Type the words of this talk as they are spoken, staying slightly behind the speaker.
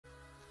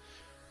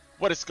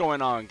What is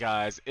going on,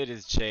 guys? It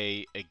is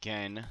Jay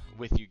again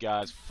with you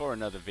guys for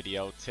another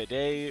video.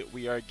 Today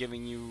we are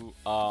giving you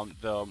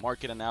the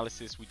market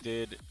analysis we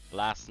did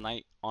last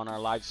night on our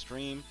live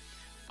stream,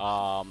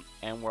 and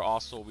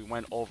we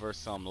went over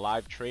some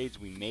live trades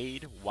we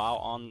made while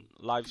on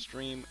live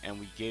stream, and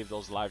we gave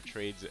those live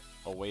trades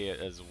away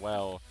as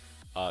well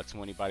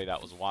to anybody that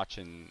was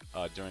watching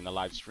during the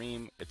live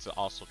stream. It's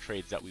also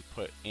trades that we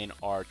put in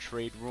our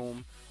trade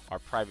room, our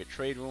private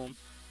trade room.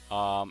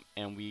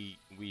 And we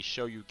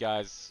show you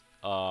guys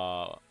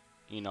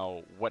you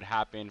know, what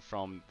happened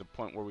from the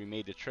point where we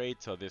made the trade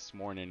till this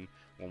morning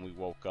when we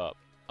woke up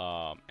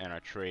and our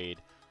trade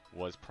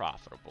was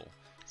profitable.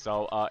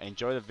 So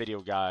enjoy the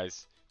video,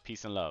 guys.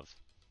 Peace and love.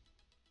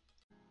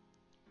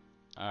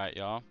 Alright,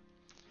 y'all,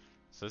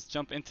 so let's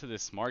jump into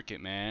this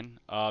market, man.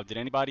 Did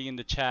anybody in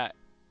the chat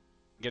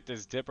get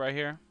this dip right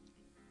here?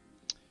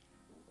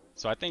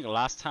 So I think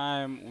last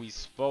time we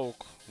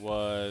spoke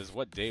was,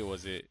 what day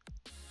was it?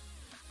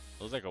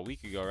 It was like a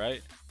week ago,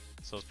 right?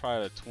 So it's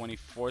probably the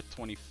 24th,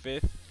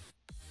 25th.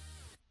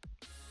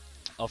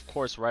 Of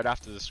course, right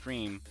after the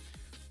stream,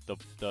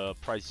 the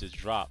price just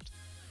dropped.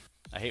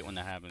 I hate when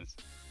that happens.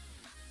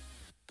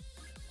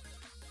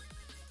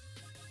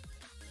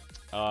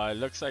 It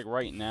looks like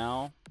right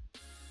now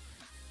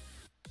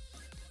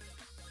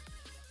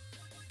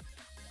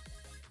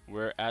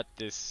we're at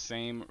this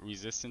same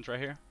resistance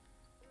right here.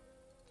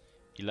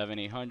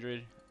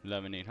 11,800,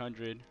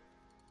 11,800.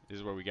 This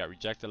is where we got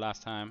rejected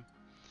last time.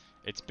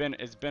 It's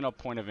been a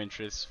point of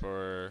interest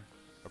for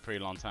a pretty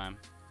long time.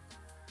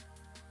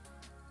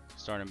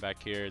 Starting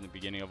back here in the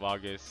beginning of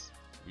August,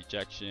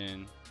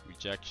 rejection,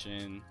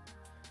 rejection.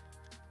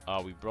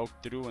 We broke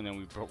through and then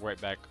we broke right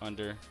back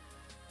under.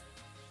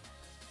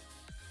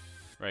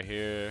 Right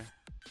here,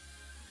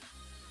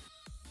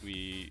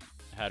 we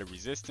had a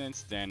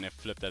resistance, then it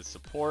flipped as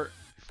support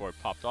before it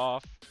popped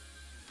off.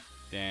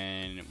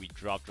 Then we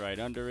dropped right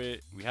under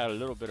it. We had a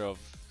little bit of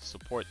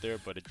support there,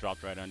 but it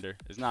dropped right under.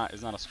 It's not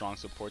a strong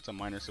support, it's a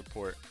minor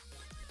support.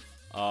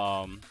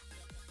 Then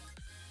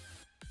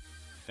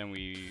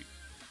we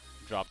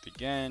dropped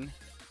again,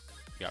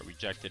 got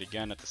rejected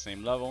again at the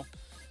same level.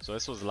 So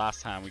this was the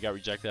last time we got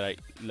rejected at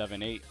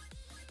 11.8.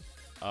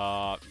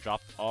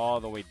 Dropped all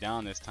the way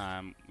down this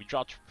time. We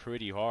dropped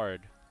pretty hard,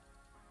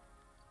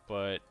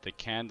 but the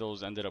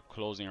candles ended up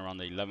closing around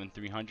the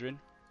 11,300.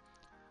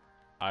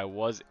 I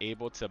was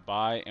able to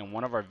buy in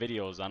one of our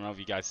videos, I don't know if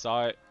you guys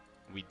saw it,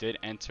 we did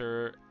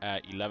enter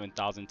at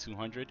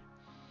 11,200.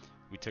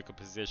 We took a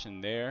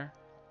position there,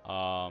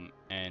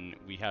 and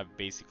we have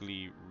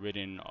basically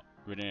ridden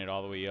it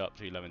all the way up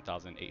to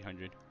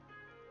 11,800.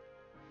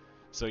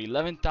 So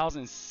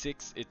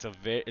 11,006,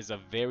 is a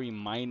very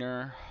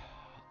minor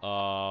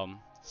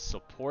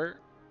support.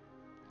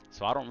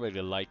 So I don't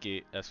really like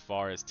it as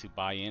far as to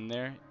buy in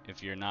there.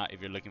 If you're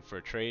looking for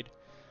a trade,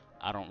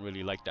 I don't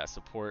really like that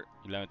support.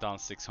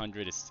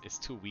 11,600 is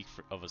too weak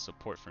of a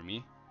support for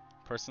me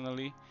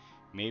personally.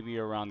 Maybe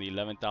around the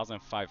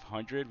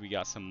 11,500 we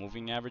got some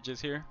moving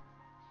averages here.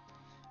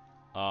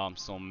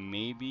 So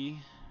maybe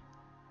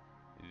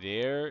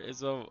there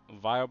is a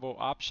viable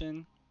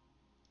option.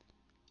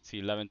 See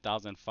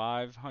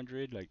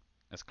 11,500, like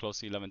as close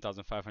to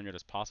 11,500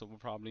 as possible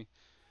probably.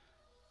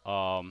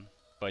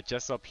 But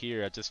just up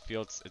here, I just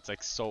feel it's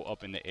like so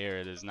up in the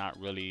air. There's not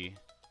really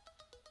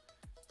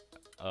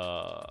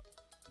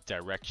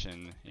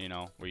direction, you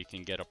know, where you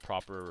can get a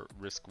proper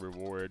risk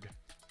reward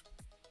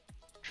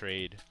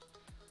trade.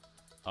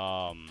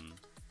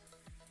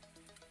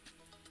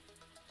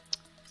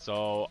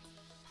 So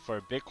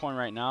for Bitcoin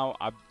right now,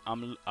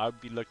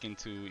 I'd be looking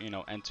to, you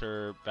know,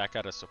 enter back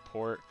at a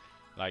support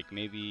like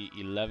maybe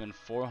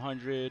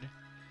 11,400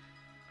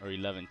 or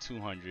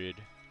 11,200,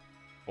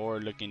 or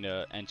looking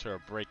to enter a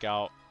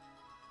breakout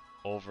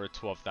over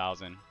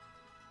 12,000.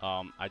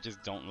 I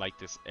just don't like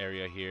this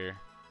area here.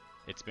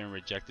 It's been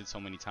rejected so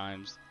many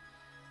times.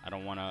 I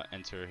don't want to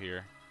enter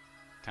here,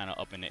 kind of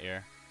up in the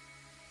air.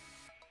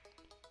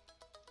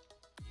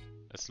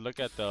 Let's look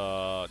at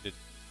the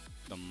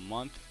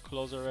month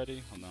close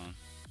already. Hold on.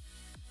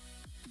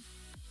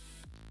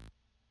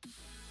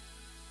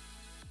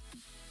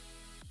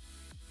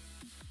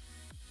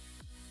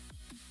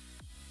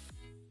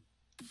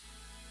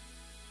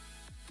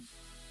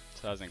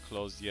 It hasn't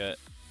closed yet.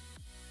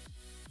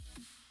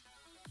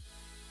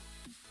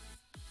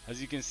 As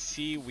you can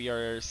see, we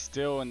are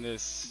still in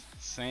this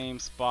same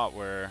spot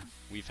where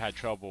we've had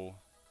trouble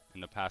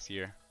in the past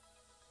year.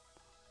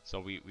 So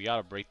we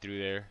gotta break through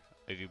there.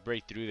 If you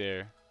break through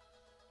there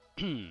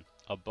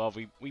above,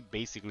 we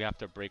basically have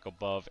to break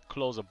above,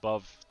 close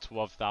above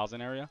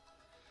 12,000 area.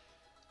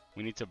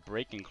 We need to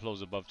break and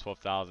close above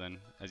 12,000.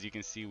 As you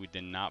can see, we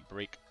did not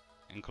break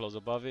and close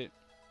above it,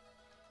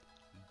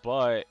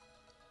 but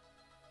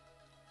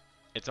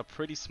it's a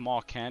pretty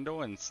small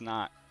candle and it's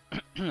not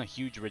a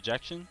huge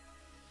rejection.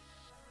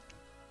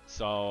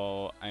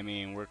 So I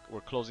mean, we're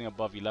closing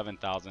above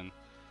 11,000,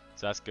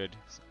 so that's good.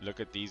 Look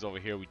at these over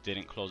here, we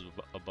didn't close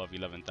above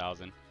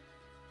 11,000.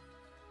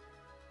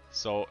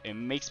 So it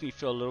makes me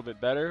feel a little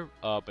bit better.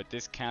 But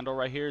this candle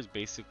right here is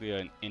basically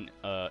an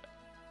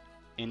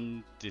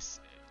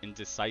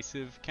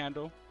indecisive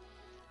candle.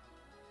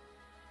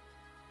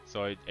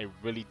 So it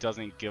really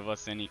doesn't give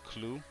us any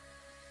clue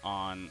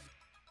on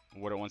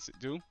what it wants to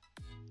do.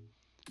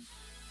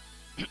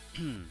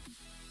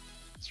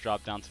 Let's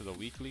drop down to the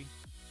weekly.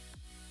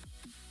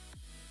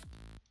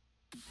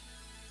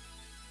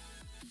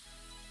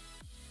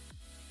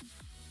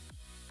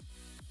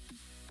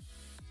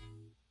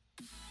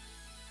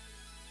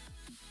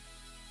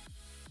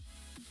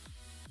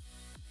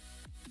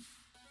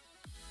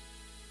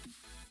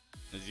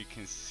 As you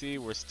can see,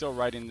 we're still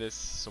right in this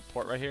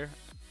support right here,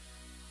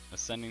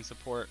 ascending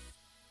support.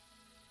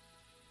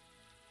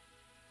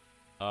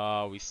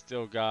 We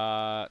still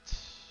got,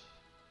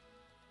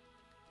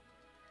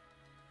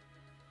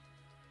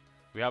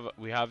 we have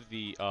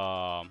the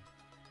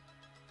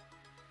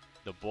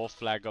bull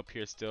flag up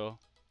here still.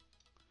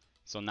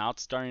 So now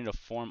it's starting to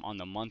form on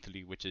the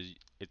monthly, which is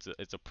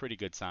it's a pretty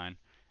good sign.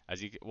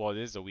 As you, well, it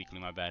is a weekly,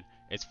 my bad.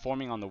 It's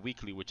forming on the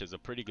weekly, which is a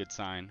pretty good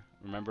sign.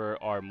 Remember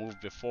our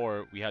move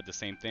before, we had the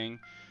same thing.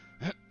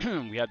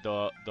 We had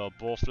the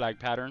bull flag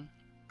pattern,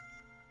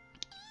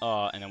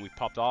 and then we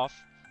popped off,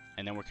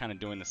 and then we're kind of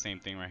doing the same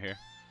thing right here.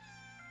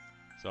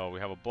 So we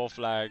have a bull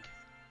flag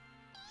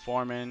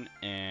forming,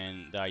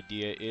 and the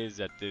idea is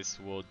that this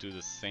will do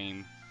the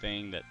same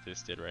thing that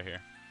this did right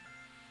here.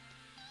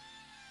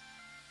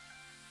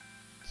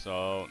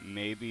 So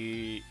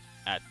maybe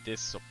at this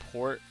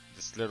support,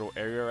 this little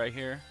area right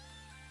here,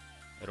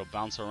 it'll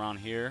bounce around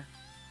here,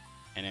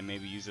 and then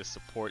maybe use a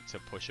support to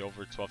push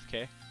over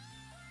 12K.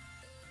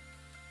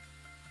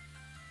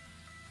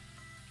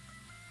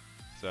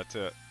 So that's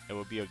it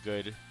would be a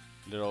good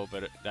little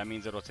bit. That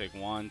means it'll take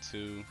 1,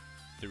 2,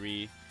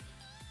 3.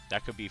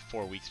 That could be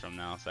 4 weeks from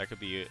now. So that could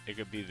be, it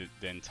could be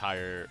the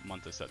entire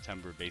month of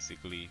September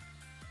basically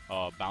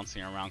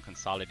bouncing around,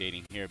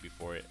 consolidating here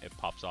before it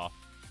pops off.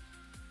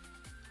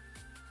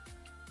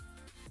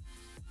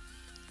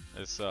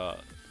 Let's go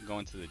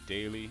into the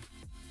daily.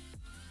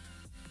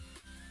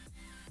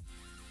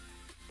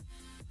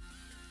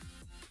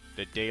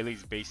 The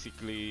daily's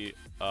basically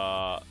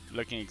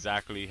looking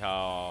exactly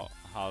how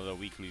the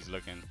weekly's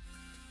looking.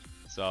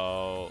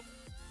 So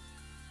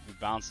we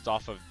bounced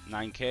off of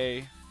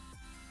 9K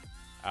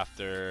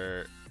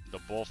after the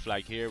bull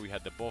flag here. We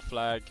had the bull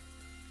flag,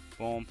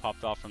 boom,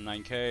 popped off from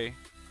 9K.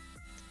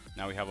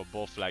 Now we have a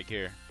bull flag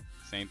here.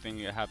 Same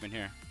thing that happened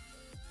here.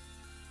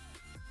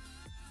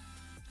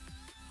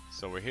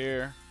 So we're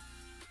here,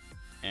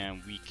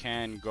 and we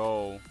can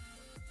go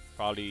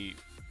probably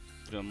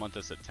through the month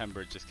of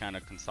September, just kind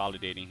of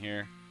consolidating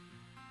here,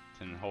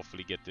 and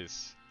hopefully get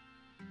this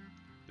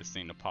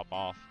thing to pop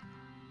off.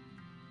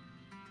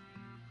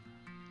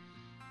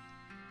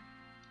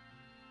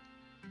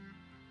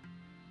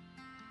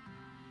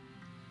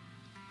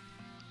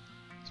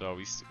 So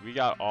we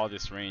got all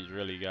this range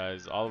really,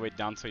 guys, all the way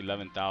down to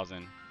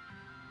 11,000.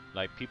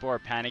 Like, people are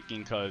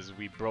panicking because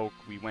we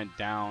went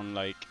down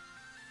like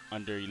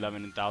under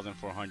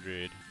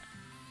 11,400.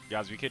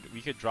 Guys, we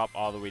could drop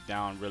all the way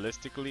down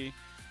realistically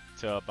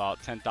to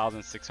about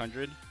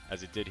 10,600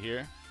 as it did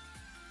here,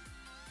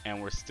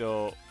 and we're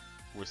still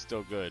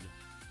good,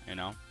 you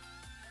know.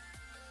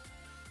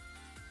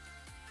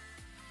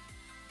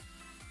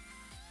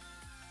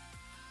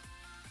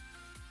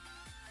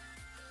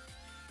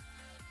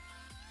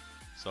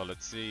 So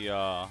let's see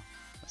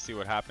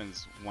what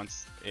happens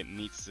once it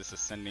meets this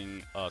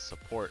ascending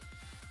support.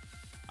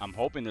 I'm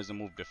hoping there's a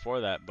move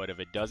before that, but if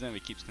it doesn't, if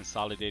it keeps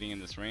consolidating in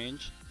this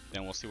range,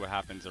 then we'll see what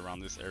happens around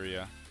this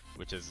area,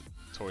 which is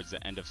towards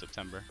the end of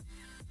September.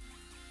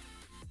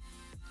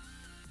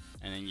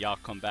 And then y'all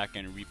come back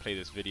and replay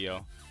this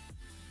video.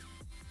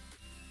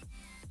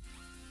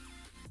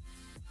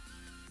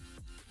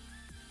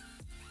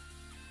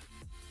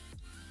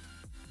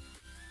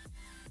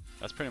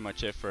 That's pretty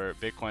much it for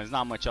Bitcoin. There's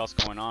not much else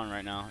going on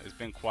right now. It's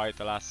been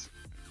quiet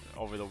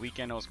over the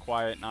weekend. It was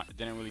quiet.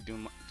 Didn't really do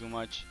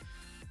much.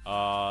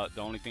 The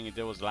only thing it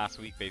did was last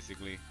week,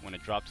 basically, when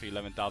it dropped to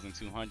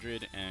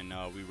 11,200, and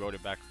we rode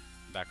it back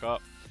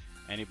up.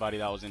 Anybody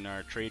that was in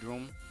our trade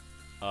room,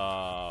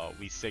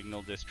 we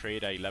signaled this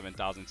trade at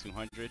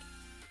 11,200,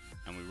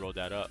 and we rode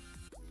that up.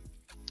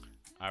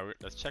 Alright,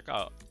 let's check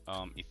out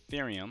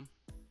Ethereum.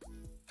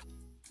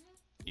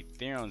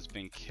 Ethereum's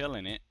been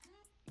killing it.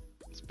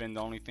 It's been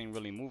the only thing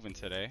really moving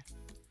today.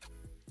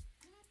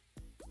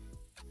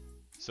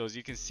 So as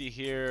you can see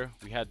here,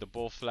 we had the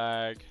bull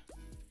flag.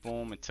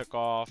 Boom, it took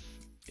off.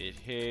 It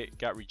hit,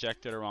 got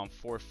rejected around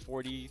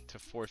 440 to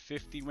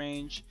 450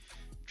 range.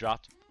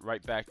 Dropped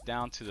right back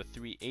down to the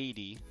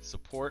 380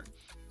 support,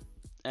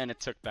 and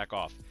it took back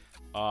off.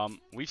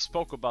 We've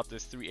spoke about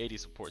this 380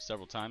 support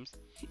several times.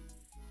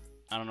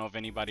 I don't know if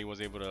anybody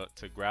was able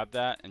to grab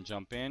that and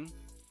jump in.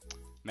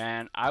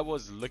 Man, I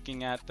was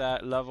looking at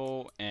that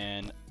level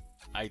and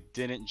I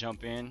didn't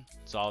jump in,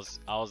 so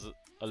I was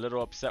a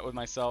little upset with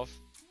myself,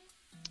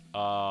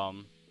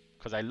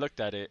 because I looked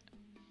at it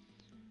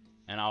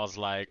and I was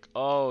like,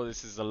 oh,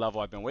 this is the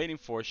level I've been waiting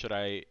for. Should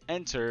I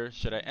enter?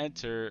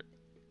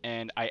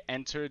 and I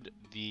entered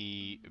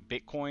the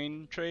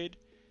Bitcoin trade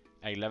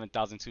at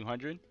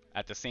 11,200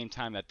 at the same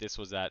time that this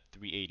was at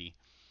 380.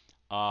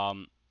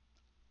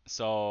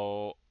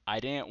 So I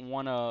didn't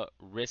want to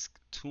risk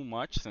too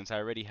much since I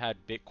already had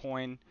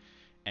Bitcoin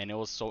and it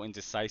was so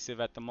indecisive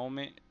at the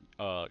moment,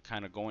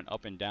 kind of going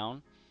up and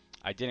down.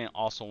 I didn't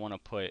also want to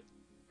put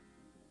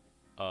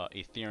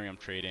Ethereum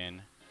trade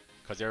in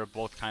because they were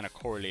both kind of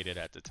correlated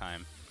at the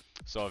time.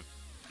 So if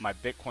my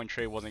Bitcoin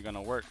trade wasn't going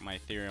to work, my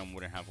Ethereum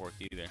wouldn't have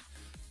worked either.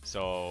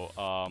 So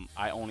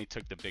I only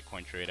took the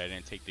Bitcoin trade. I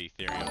didn't take the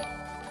Ethereum.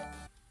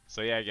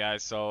 So yeah,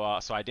 guys. So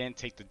I didn't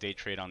take the day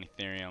trade on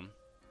Ethereum,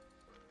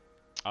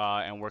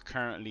 and we're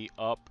currently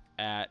up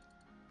at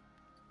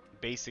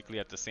basically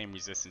at the same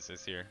resistance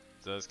as here.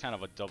 So it's kind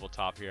of a double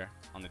top here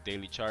on the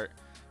daily chart.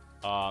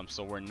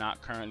 So we're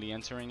not currently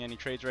entering any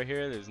trades right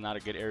here. This is not a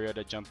good area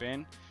to jump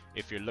in.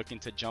 If you're looking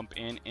to jump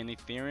in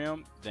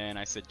Ethereum, then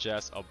I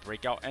suggest a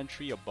breakout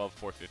entry above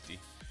 450.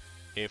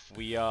 If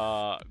we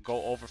go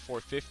over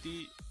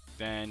 450,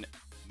 then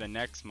the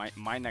next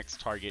my next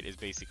target is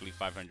basically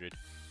 500.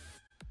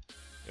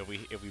 If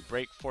we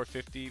break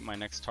 450, my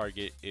next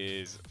target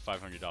is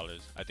 $500.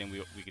 I think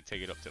we could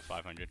take it up to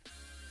 500.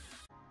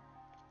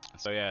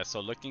 So yeah,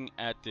 so looking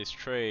at this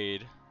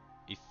trade,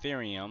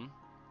 Ethereum,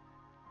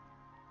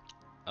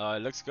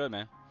 it looks good,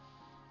 man.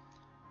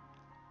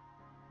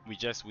 We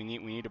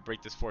need to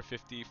break this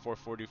 450,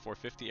 440,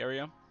 450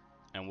 area,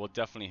 and we'll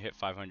definitely hit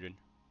 500.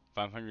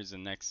 500 is the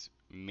next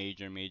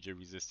major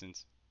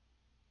resistance.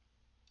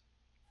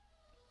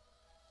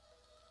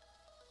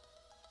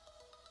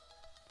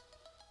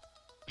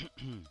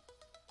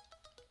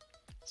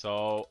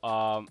 So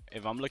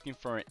if I'm looking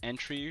for an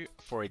entry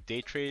for a day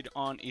trade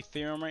on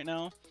Ethereum right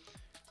now,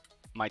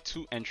 my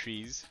two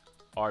entries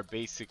are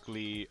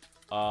basically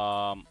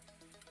a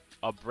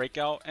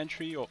breakout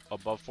entry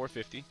above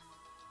 450.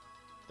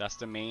 That's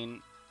the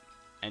main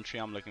entry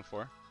I'm looking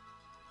for.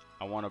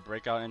 I want a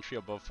breakout entry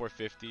above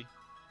 450.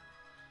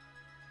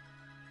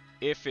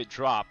 If it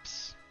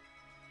drops,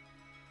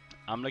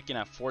 I'm looking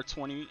at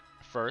 420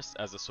 first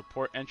as a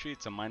support entry.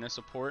 It's a minor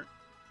support.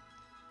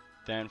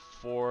 Then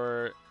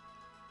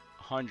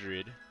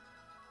 400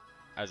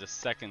 as a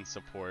second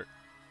support.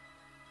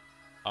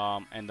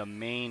 And the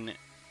main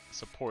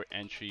support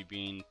entry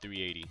being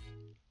 380.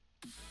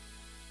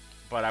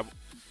 But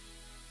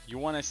you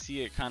want to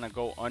see it kind of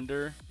go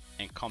under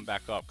and come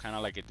back up, kind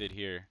of like it did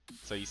here.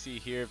 So you see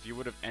here, if you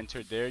would have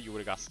entered there, you would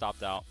have got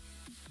stopped out.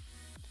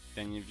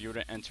 Then if you would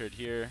have entered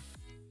here,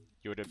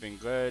 you would have been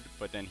good,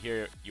 but then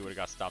here you would have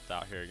got stopped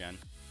out here again.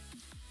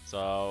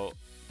 So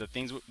the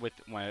things with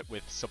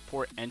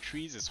support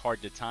entries is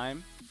hard to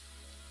time.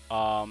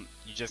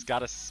 You just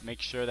gotta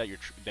make sure that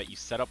you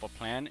set up a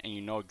plan and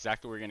you know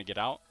exactly where you're gonna get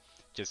out.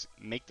 Just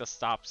make the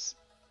stops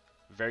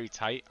very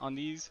tight on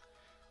these,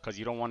 because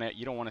you don't want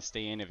to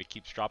stay in if it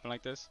keeps dropping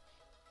like this.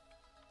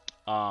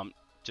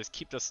 Just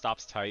keep the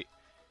stops tight,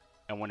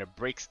 and when it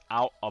breaks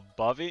out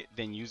above it,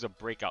 then use a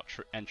breakout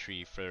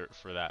entry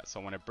for that. So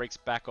when it breaks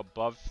back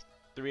above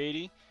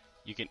 380,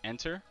 you can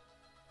enter,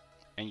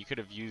 and you could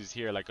have used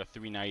here like a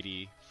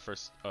 390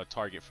 first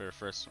target for your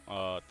first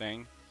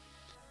thing,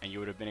 and you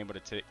would have been able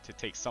to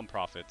take some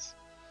profits.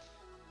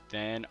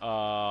 Then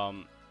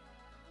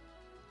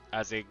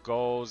as it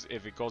goes,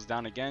 if it goes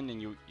down again, then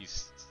you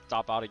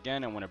stop out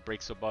again, and when it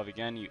breaks above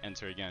again, you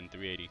enter again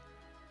 380,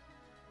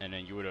 and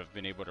then you would have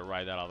been able to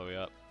ride that all the way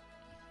up.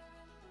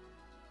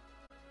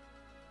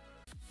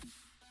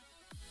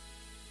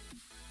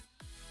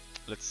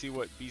 Let's see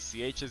what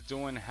BCH is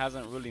doing.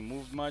 Hasn't really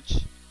moved much.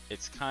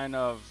 It's kind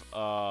of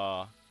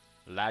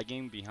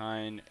lagging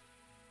behind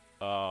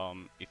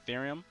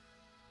Ethereum.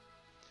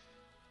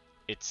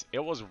 It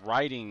was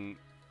riding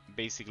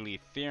basically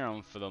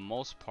Ethereum for the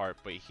most part,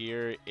 but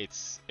here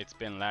it's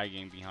been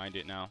lagging behind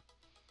it now.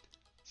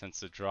 Since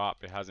the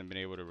drop, it hasn't been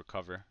able to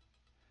recover.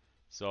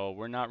 So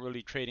we're not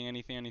really trading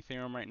anything on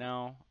Ethereum right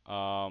now.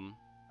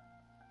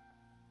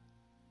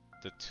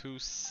 The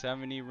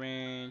 270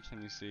 range,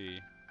 let me see.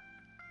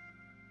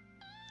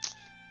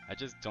 I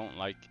just don't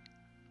like,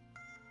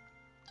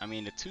 I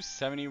mean, the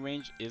 270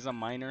 range is a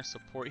minor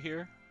support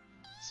here,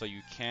 so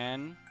you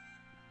can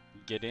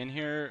get in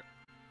here.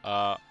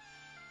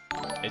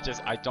 It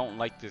just, I don't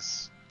like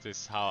this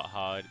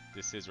how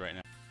this is right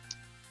now.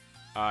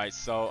 Alright,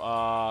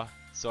 so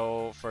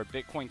for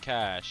Bitcoin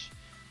Cash,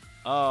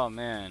 oh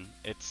man,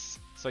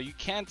 so you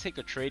can take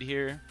a trade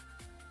here,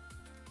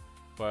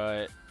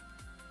 but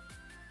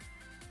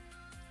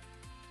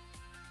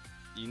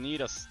you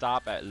need a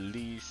stop at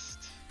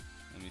least.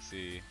 Let me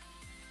see.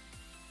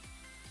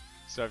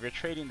 So if you're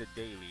trading the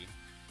daily,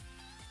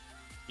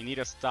 you need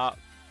a stop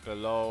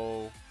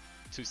below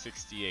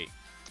 268.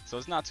 So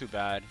it's not too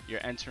bad.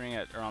 You're entering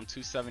at around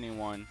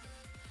 271.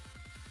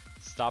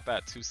 Stop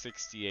at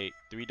 268.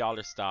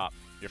 $3 stop.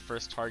 Your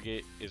first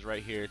target is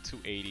right here,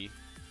 280.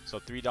 So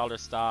 $3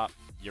 stop.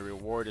 Your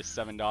reward is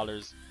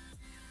 $7.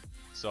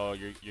 So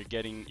you're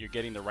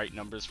getting the right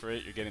numbers for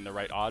it. You're getting the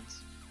right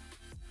odds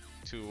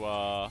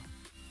to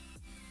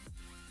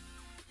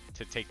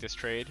to take this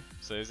trade.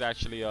 So it's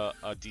actually a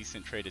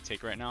decent trade to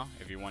take right now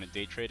if you want to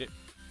day trade it.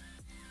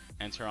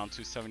 Enter on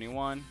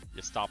 271,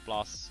 your stop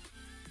loss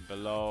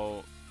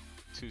below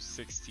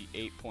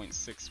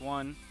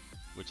 268.61,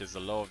 which is the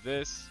low of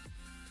this.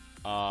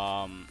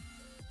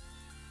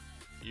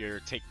 Your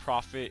take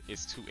profit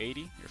is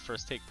 280, your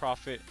first take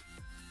profit.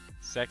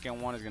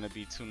 Second one is going to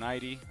be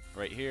 290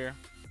 right here.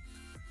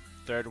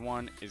 Third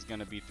one is going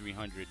to be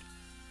 300.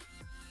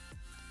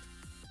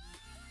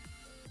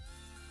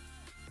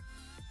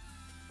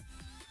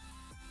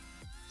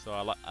 So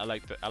I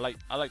like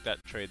that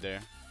trade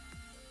there.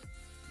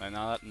 Like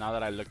now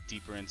that I look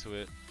deeper into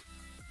it.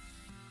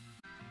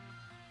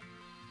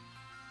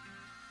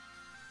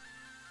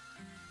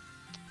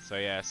 So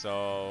yeah,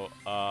 so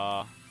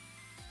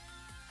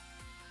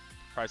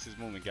price is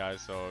moving, guys.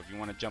 So if you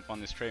want to jump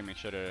on this trade, make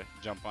sure to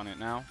jump on it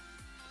now.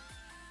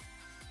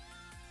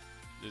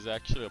 This is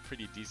actually a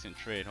pretty decent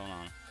trade. Hold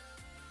on.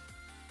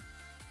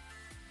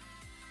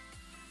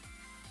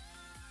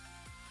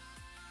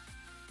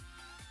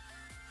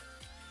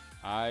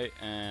 I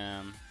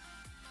am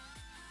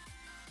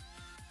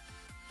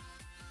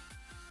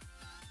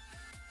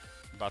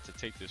about to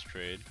take this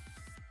trade.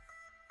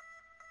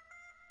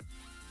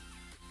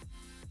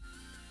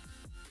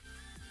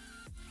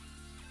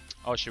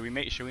 Oh, should we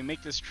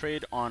make this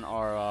trade on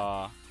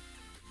our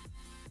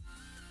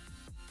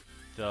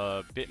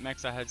the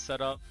BitMEX I had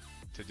set up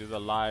to do the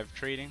live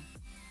trading?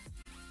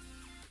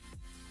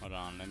 Hold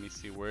on, let me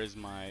see. Where is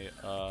my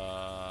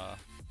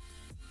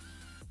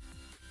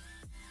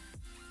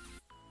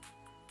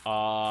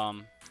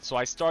so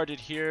I started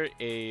here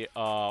a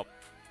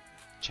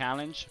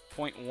challenge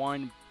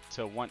 0.1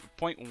 to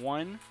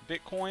 1.1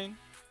 Bitcoin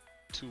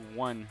to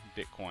 1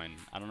 Bitcoin.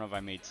 I don't know if I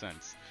made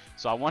sense.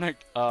 So I want to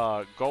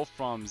go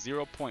from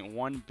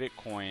 0.1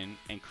 Bitcoin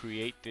and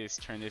create this,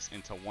 turn this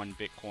into 1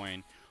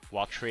 Bitcoin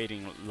while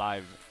trading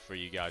live for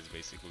you guys,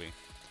 basically,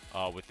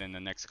 within the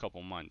next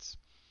couple months.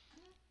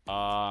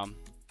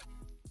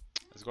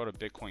 Let's go to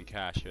Bitcoin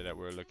Cash here that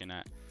we're looking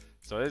at.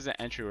 So this is an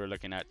entry we're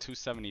looking at,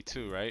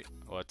 272, right?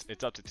 Well,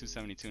 it's up to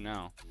 272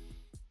 now.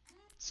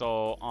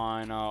 So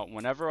on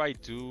whenever I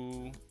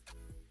do,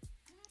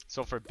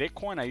 so for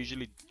Bitcoin, I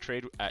usually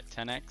trade at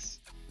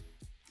 10x.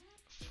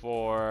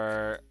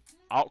 For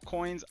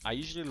altcoins, I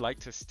usually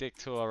like to stick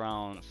to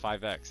around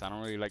 5x. I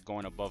don't really like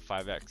going above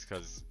 5x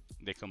because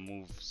they can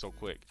move so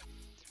quick.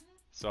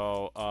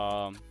 So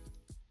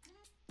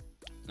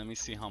let me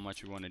see how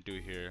much we want to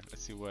do here.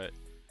 Let's see what.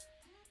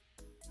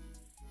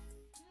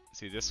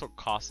 See, this will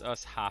cost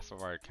us half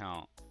of our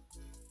account.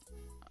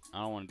 I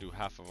don't want to do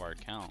half of our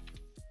account.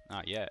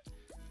 Not yet.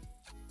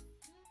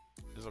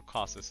 This will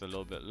cost us a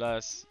little bit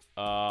less.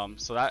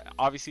 So that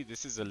obviously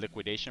this is a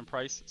liquidation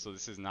price, so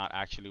this is not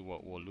actually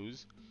what we'll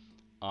lose.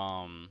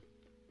 But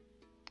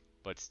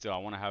still, I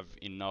want to have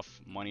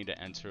enough money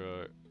to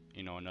enter,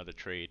 you know, another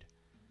trade.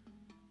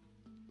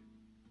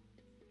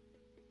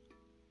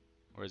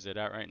 Where is it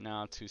at right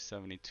now?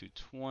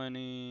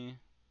 272.20,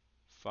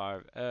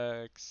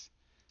 5x.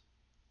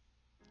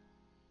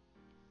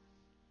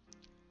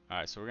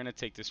 Alright, so we're gonna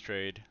take this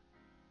trade.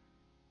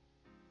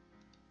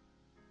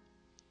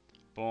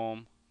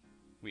 Boom.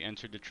 We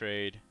entered the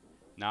trade.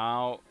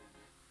 Now,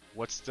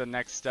 what's the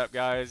next step,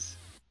 guys?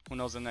 Who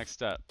knows the next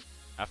step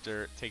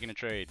after taking a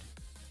trade?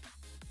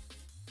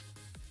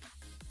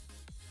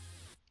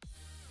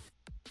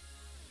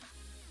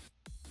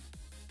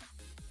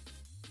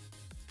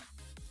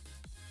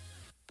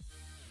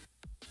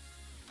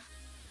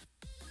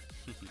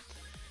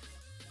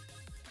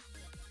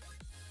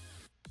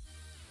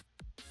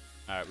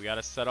 Alright, we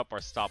gotta set up our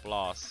stop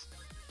loss.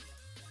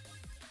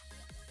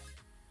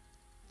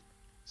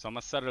 So I'm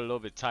gonna set it a little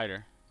bit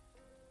tighter.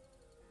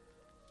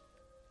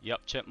 Yup,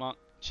 Chipmunk.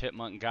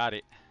 Chipmunk got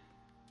it.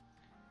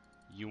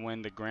 You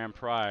win the grand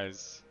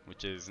prize,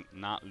 which is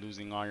not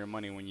losing all your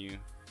money when you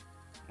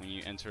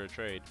enter a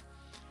trade.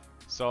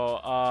 So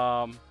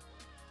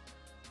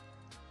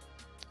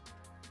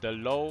the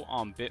low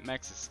on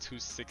BitMEX is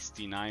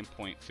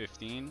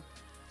 269.15.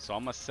 So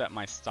I'm gonna set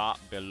my stop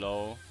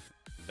below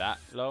that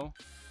low.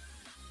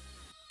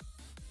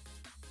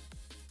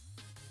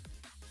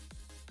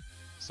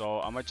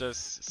 So I'm gonna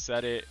just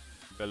set it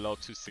below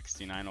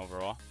 269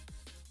 overall.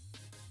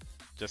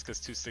 Just because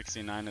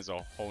 269 is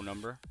a whole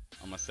number,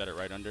 I'm gonna set it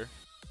right under.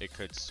 It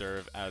could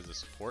serve as a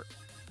support.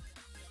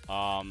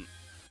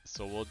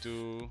 So we'll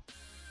do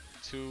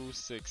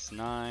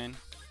 269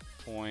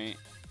 point.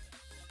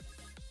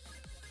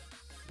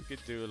 We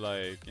could do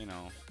like, you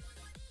know,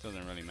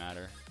 doesn't really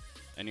matter.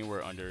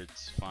 Anywhere under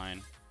it's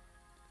fine.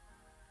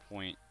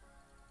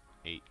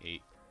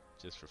 0.88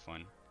 just for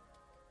fun.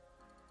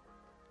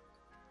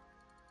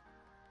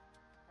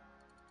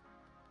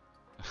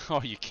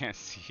 Oh, you can't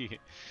see it.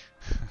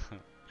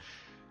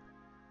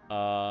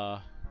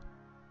 Hold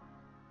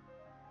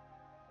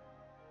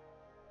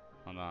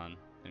on.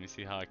 Let me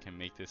see how I can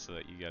make this so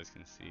that you guys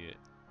can see it.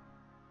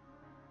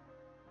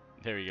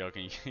 There we go.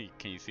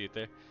 Can you see it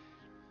there?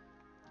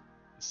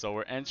 So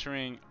we're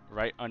entering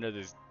right under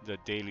this the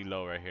daily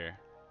low right here.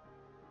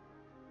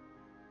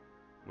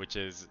 which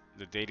is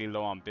the daily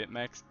low on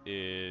BitMEX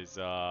is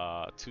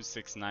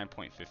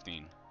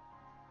 269.15.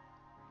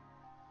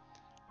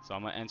 So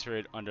I'm gonna enter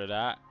it under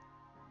that,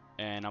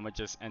 and I'm gonna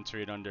just enter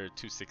it under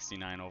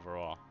 269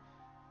 overall.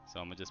 So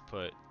I'm gonna just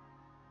put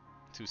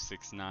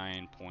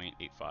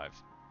 269.85.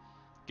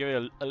 Give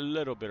it a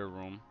little bit of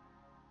room.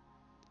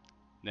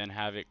 Then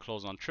have it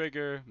close on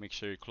trigger. Make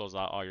sure you close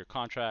out all your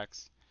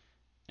contracts,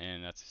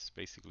 and that's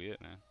basically it,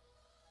 man.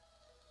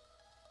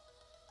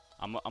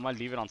 I'm gonna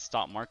leave it on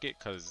stop market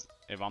because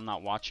if I'm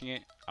not watching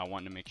it, I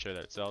want to make sure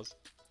that it sells.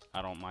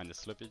 I don't mind the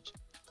slippage.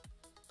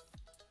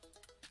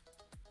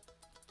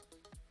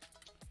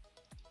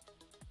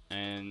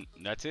 And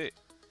that's it.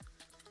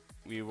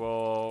 We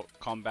will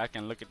come back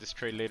and look at this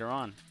trade later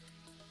on.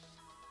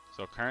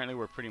 So currently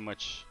we're pretty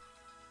much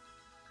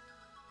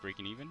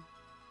breaking even,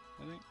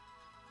 I think.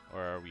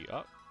 Or are we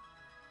up?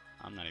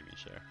 I'm not even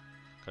sure.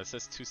 Because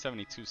it says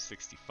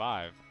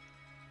 272.65.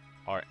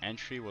 Our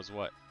entry was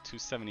what?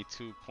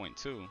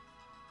 272.2.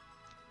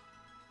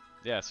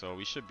 Yeah, so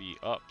we should be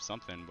up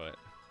something, but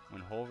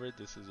when hovered,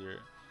 this is your...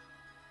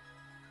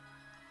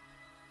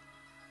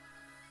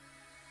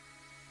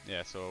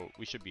 Yeah, so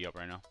we should be up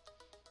right now.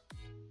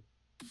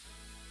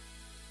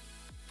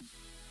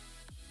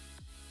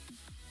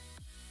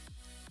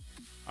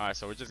 Alright,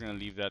 so we're just gonna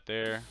leave that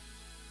there.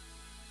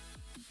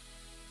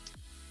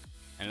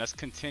 And let's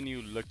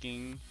continue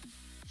looking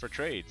for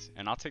trades.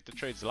 And I'll take the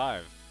trades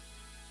live.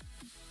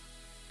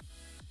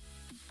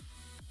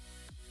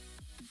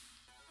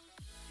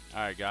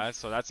 Alright guys,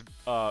 so that's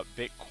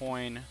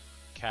Bitcoin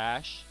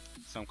Cash.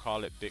 Some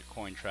call it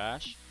Bitcoin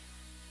Trash.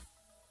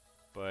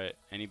 But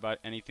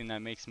anything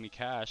that makes me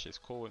cash is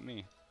cool with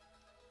me.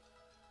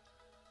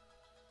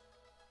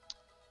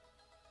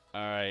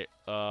 Alright,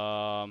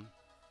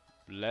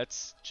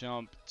 let's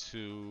jump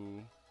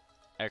to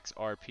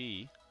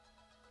XRP.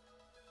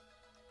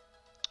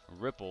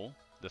 Ripple,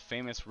 the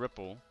famous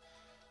Ripple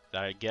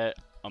that I get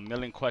a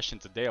million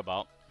questions a day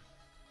about.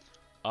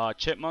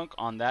 Chipmunk,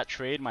 on that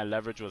trade my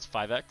leverage was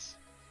 5x.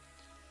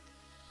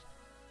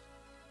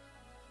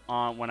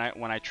 When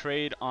I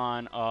trade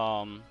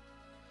on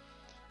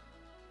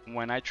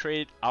when I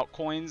trade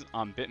altcoins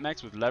on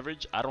BitMEX with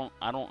leverage, I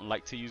don't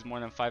like to use more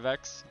than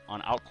 5x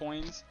on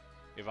altcoins.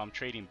 If I'm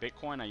trading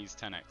Bitcoin, I use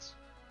 10x.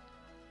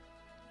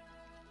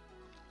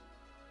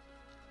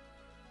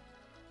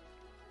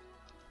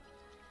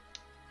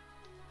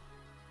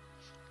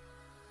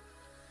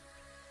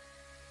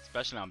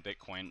 Especially on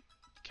Bitcoin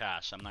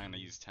Cash. I'm not going to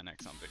use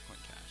 10x on Bitcoin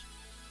Cash.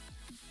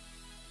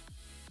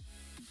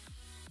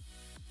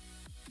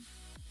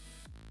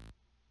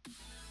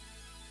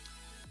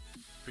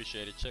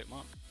 Appreciate it,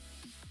 Chipmunk.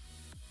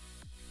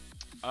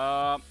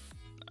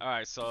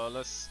 Alright, so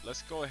let's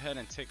go ahead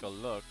and take a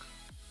look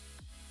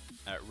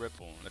at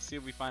Ripple. Let's see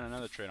if we find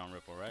another trade on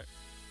Ripple, right?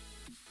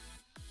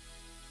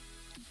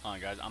 Hold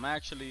on, guys. I'm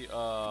actually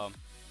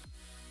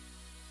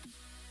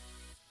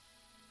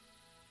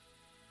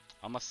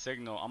I'm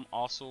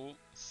also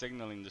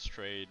signaling this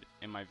trade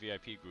in my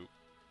VIP group.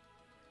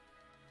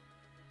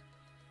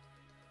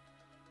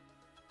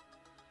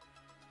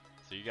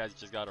 So you guys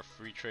just got a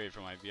free trade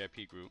from my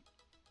VIP group.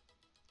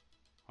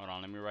 Hold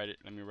on, let me write it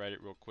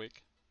real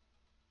quick.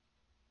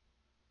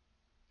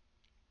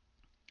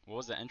 What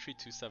was the entry?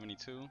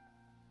 272.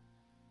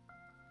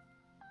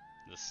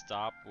 The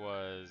stop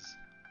was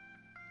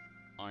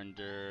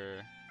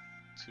under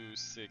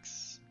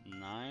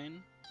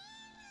 269.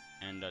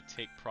 And the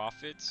take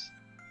profits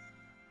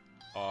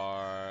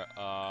are,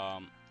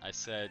 I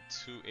said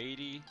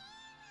 280,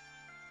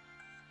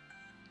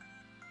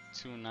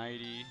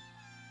 290,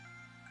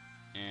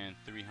 and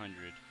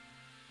 300.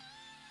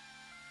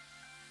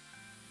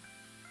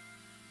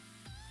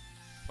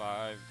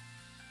 5,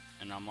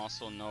 and I'm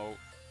also no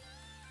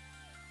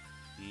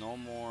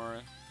more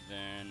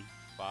than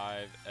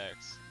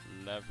 5x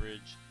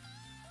leverage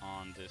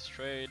on this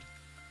trade.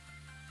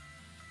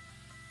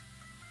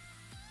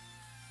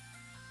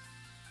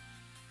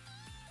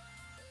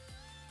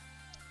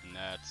 And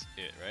that's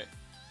it, right?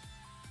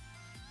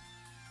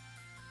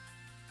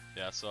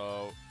 Yeah,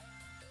 so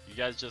you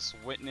guys just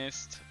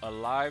witnessed a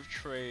live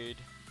trade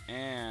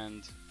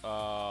and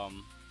a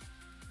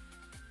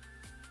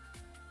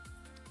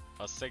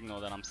signal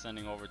that I'm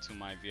sending over to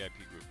my VIP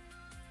group.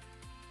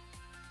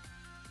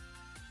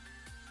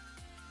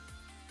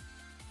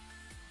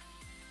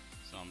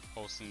 So I'm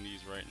posting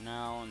these right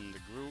now in the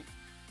group.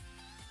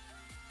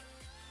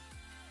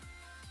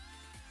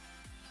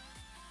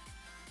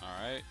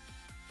 Alright.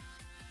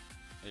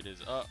 It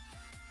is up.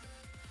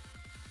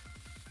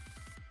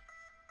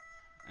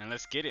 And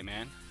let's get it,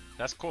 man.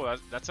 That's cool.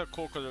 That's a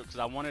cool, because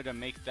I wanted to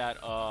make that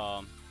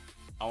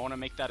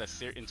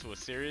into a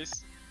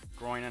series,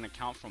 growing an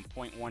account from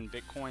 0.1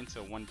 Bitcoin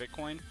to 1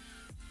 Bitcoin.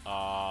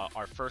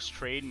 Our first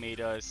trade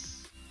made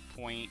us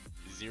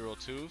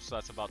 0.02, so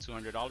that's about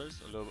 $200,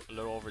 a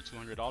little over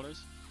 $200.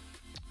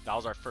 That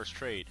was our first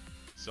trade,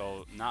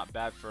 so not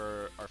bad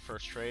for our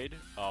first trade.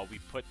 We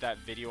put that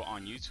video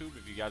on YouTube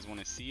if you guys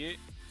want to see it.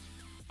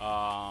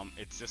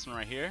 It's this one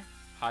right here: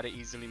 how to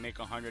easily make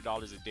 $100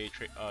 a day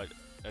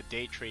a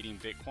day trading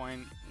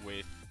Bitcoin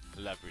with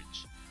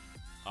leverage.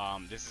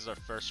 This is our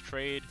first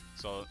trade,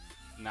 so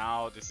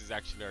now this is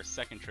actually our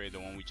second trade, the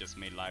one we just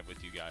made live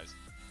with you guys.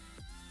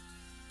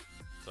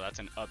 So that's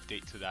an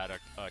update to that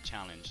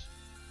challenge.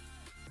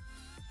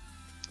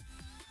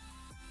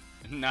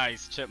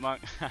 Nice,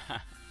 Chipmunk.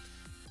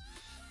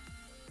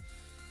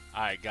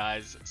 Alright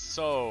guys,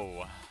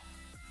 so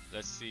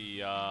let's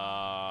see,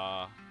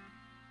 I'm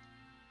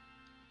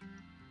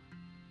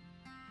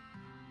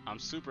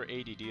super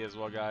ADD as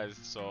well guys,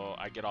 so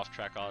I get off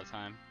track all the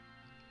time.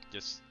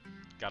 Just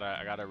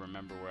I gotta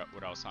remember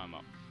what I was talking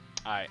about.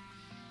 Alright,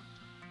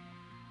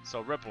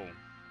 so Ripple,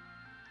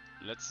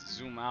 let's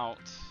zoom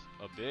out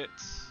a bit.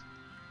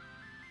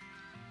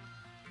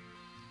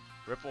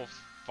 Ripple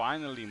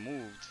finally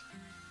moved.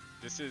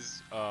 This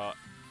is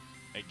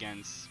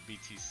against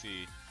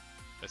BTC.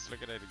 Let's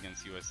look at it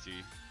against USD.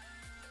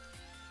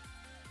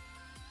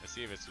 Let's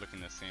see if it's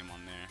looking the same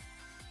on there.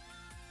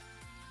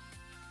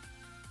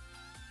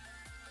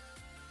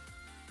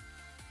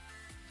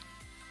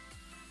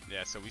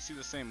 Yeah, so we see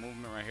the same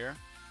movement right here.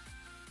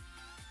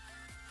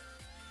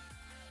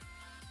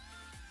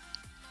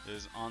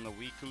 Is on the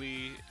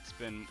weekly, it's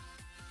been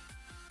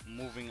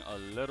moving a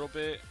little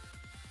bit.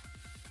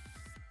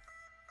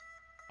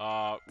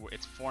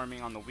 It's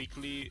forming on the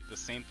weekly the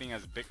same thing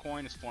as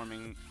Bitcoin. It's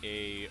forming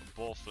a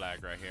bull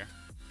flag right here.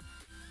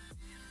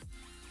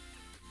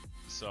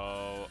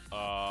 So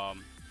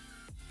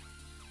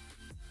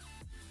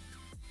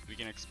we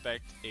can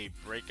expect a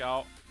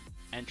breakout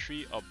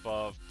entry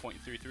above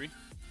 0.33,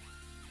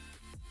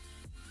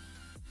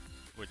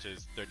 which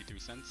is 33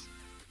 cents,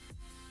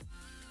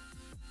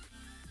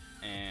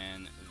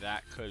 and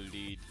that could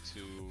lead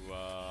to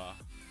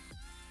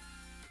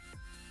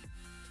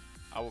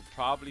I would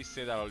probably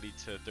say that'll lead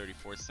to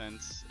 34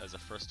 cents as a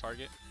first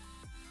target.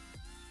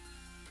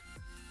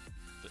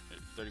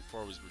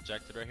 34 was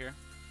rejected right here,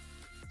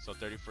 so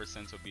 34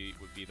 cents would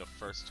be the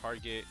first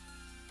target.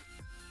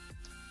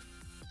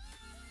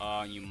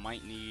 You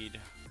might need,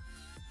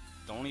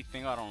 the only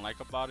thing I don't like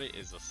about it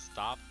is a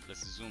stop.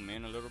 Let's zoom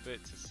in a little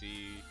bit to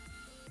see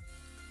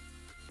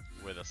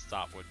where the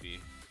stop would be.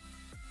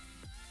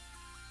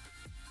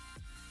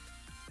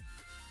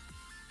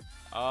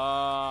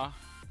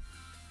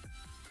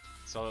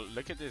 So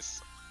look at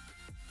these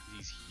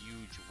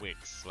huge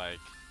wicks, like,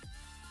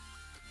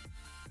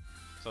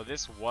 so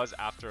this was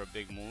after a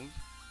big move.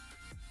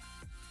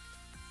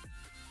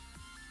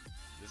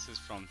 This is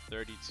from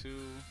 32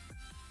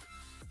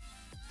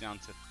 down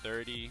to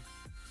 30,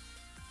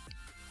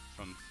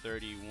 from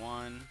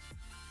 31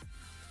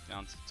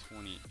 down to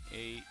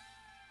 28,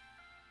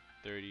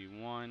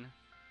 31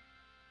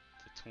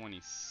 to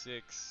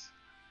 26,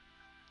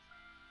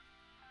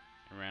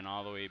 and ran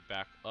all the way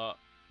back up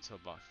to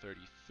about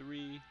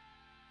 33,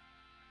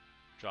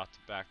 dropped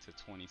back to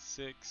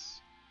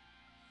 26,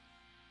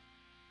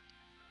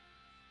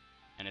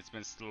 and it's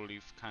been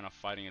slowly kind of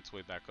fighting its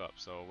way back up.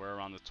 So we're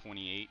around the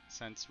 28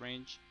 cents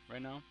range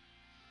right now.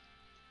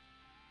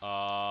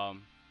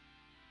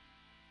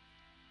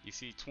 You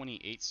see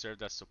 28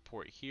 served as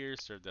support here,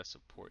 served as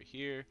support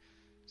here,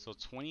 so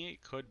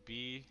 28 could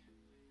be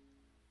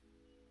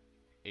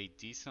a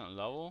decent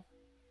level.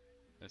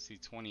 Let's see,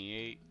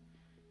 28,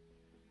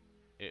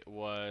 it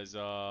was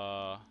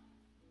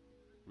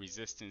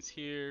resistance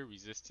here,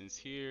 resistance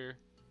here,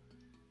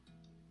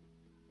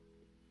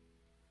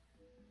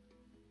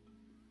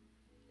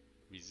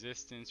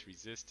 resistance,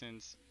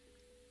 resistance.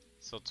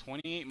 So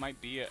 28 might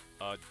be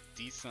a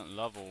decent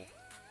level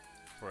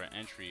for an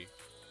entry.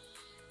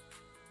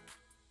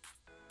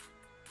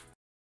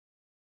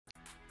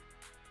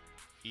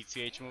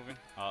 ETH moving?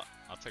 I'll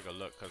take a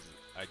look, because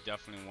I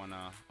definitely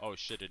wanna, oh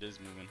shit, it is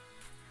moving.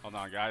 Hold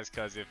on guys,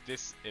 because if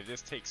this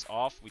takes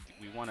off, we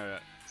want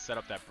to set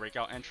up that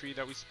breakout entry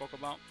that we spoke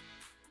about.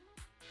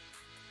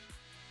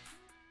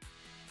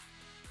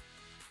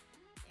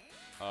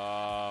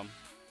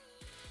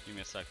 Give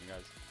me a second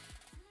guys.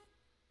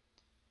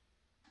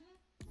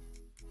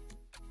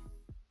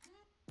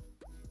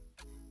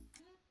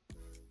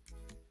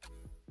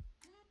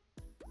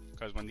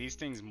 Because when these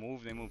things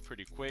move, they move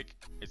pretty quick.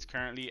 It's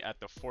currently at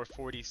the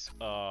 440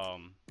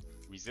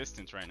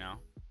 resistance right now.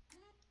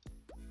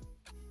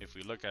 If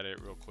we look at it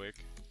real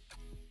quick,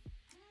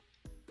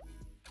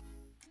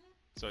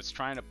 so it's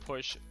trying to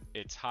push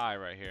its high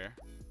right here.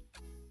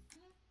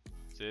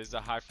 So this is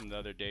the high from the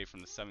other day, from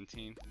the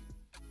 17th.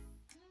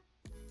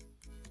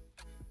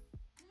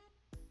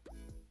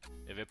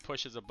 If it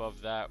pushes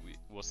above that,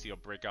 we'll see a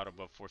breakout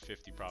above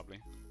 450 probably.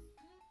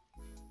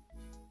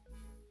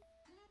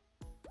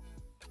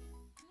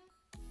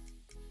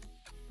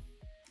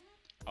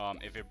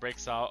 If it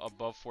breaks out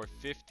above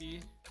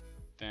 450,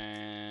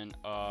 then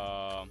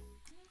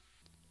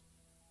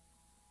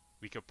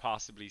we could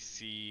possibly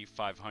see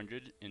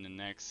 500 in the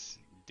next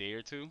day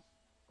or two.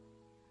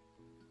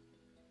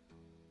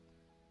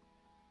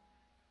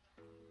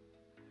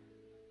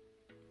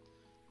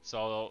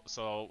 So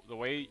the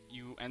way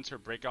you enter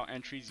breakout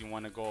entries, you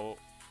want to go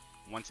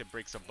once it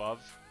breaks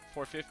above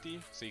 450,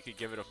 so you could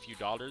give it a few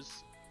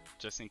dollars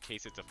just in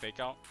case it's a fake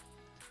out.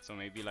 so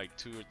maybe like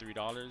 $2 or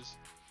 $3,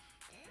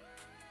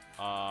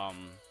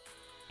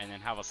 and then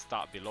have a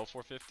stop below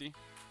 450.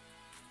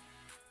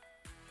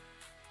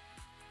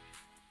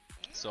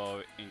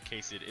 So in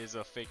case it is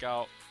a fake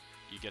out,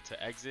 you get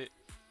to exit.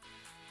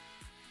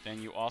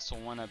 Then you also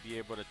want to be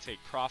able to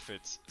take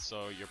profits.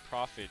 So your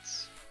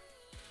profits,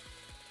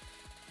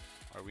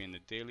 are we in the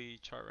daily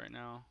chart right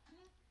now?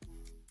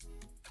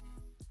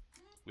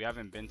 We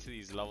haven't been to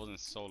these levels in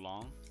so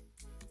long.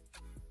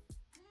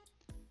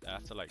 I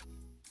have to like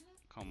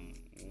come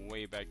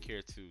way back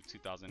here to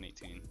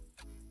 2018.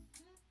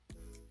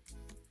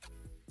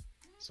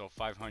 So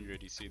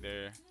 500, you see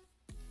there,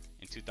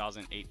 in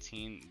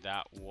 2018,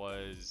 that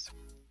was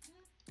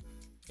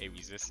a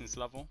resistance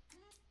level.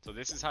 So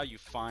this is how you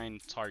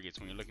find targets.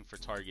 When you're looking for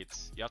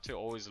targets, you have to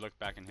always look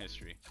back in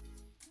history.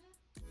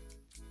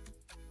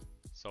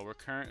 So we're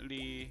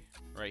currently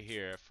right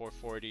here at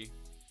 440. If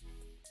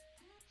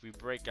we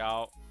break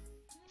out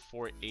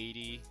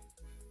 480,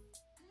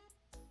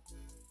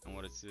 and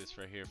what is this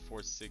right here,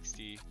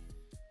 460.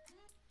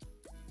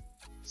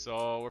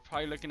 So we're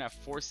probably looking at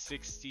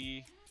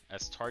 460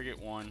 as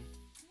target 1.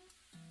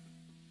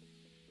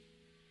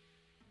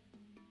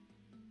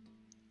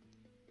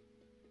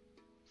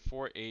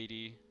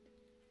 $480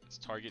 is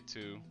target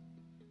 2,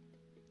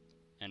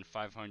 and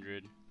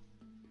 500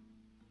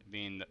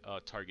 being the,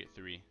 target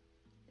 3.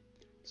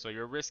 So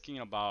you're risking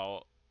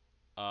about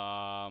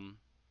probably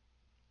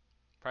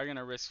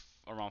gonna risk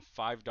around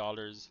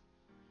 $5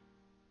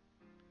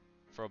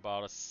 for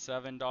about a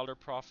 $7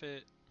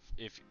 profit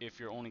if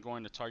you're only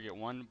going to target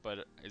 1,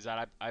 but is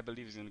that I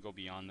believe is gonna go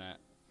beyond that.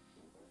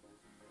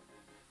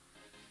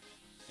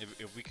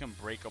 If we can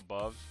break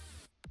above,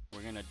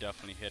 we're gonna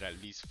definitely hit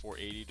at least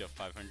 480 to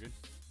 500.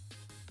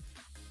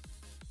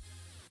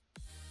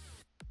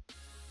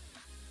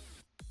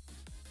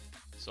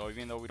 So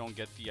even though we don't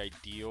get the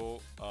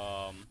ideal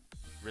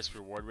risk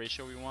reward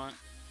ratio we want,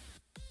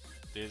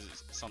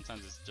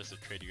 sometimes it's just a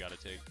trade you gotta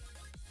take.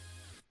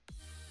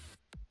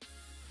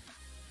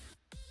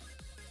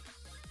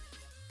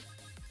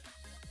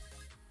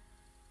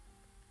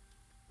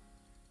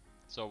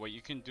 So what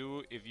you can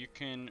do, if you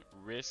can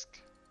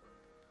risk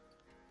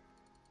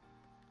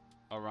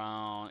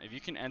around, if you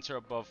can enter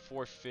above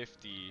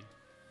 450,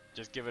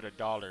 just give it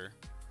 $1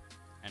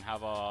 and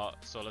have a,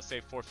 so let's say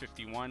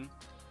 451,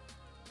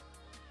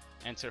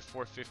 enter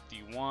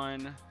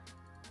 451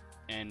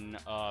 and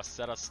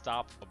set a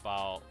stop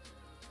about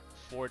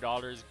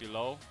 $4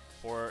 below,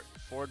 $4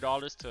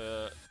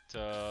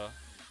 to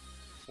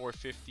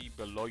 450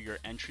 below your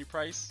entry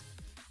price,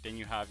 then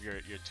you have your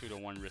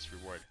 2-to-1 risk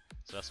reward.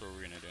 So that's what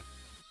we're gonna do.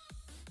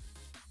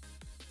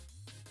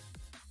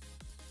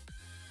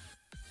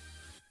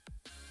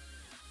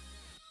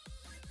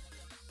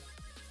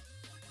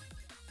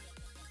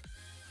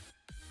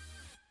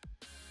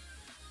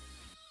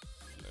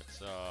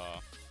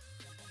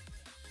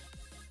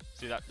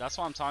 See, that's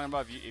what I'm talking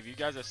about. If you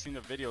guys have seen the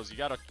videos, you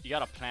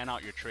gotta plan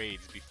out your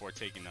trades before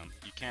taking them.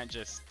 You can't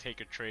just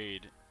take a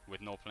trade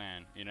with no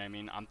plan. You know what I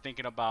mean? I'm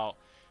thinking about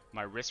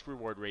my risk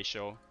reward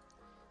ratio.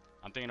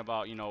 I'm thinking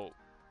about, you know,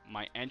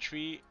 my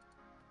entry,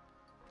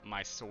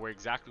 where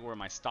exactly where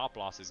my stop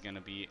loss is gonna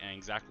be, and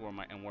exactly where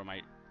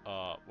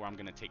where I'm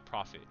gonna take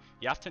profit.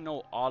 You have to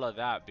know all of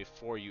that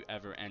before you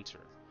ever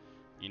enter.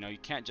 You know, you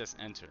can't just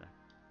enter.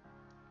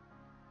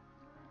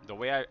 The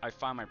way I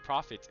find my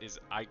profits is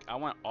I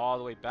went all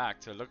the way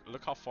back to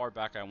look how far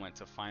back I went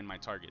to find my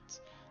targets.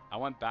 I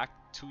went back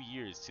 2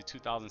 years to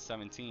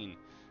 2017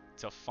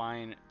 to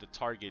find the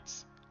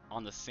targets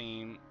on the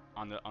same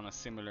on a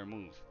similar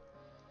move.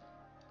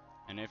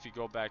 And if you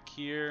go back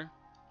here,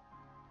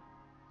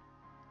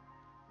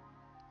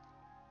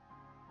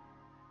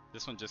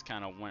 this one just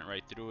kind of went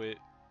right through it.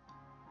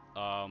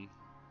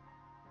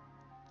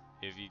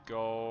 If you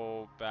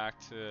go back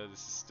to, this is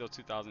still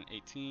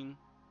 2018,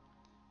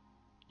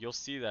 you'll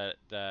see that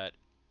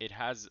it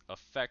has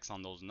effects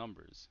on those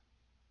numbers,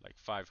 like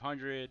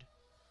 500,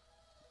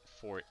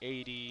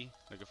 480,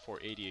 look at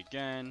 480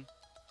 again,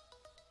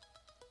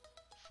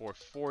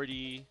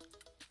 440,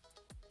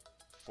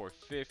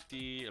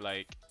 450,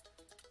 like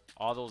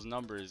all those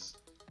numbers,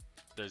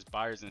 there's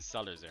buyers and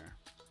sellers there,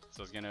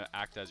 so it's gonna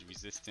act as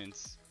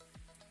resistance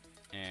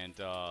and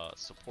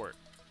support.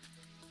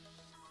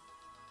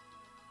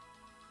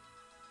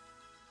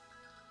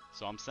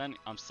 So I'm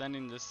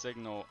sending this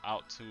signal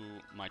out to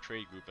my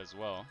trade group as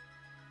well,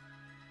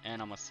 and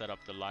I'm gonna set up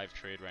the live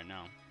trade right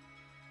now.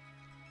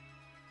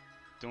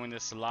 Doing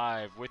this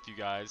live with you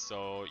guys,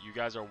 so you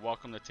guys are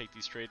welcome to take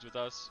these trades with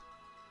us.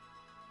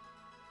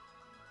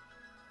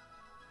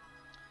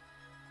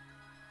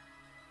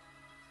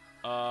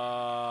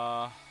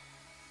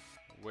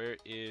 Where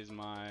is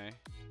my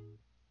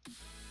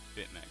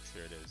BitMEX?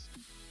 Here it is.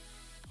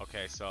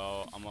 Okay,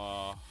 so I'm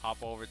gonna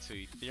hop over to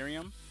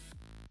Ethereum.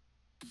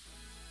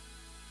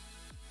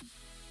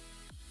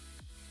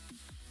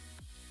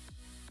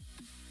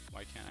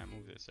 Why can't I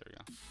move this? There we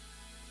go.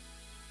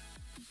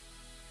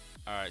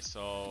 Alright,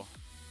 so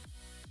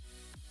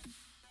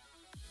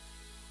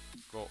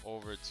go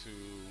over to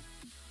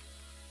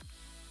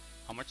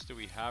How much do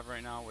we have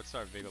right now? What's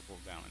our available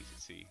balance?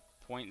 Let's see.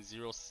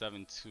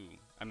 0.072.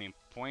 I mean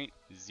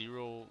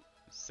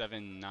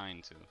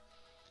 0.0792.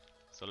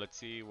 So let's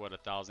see what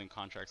 1,000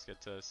 contracts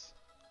get to us.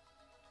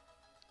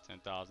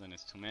 10,000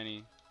 is too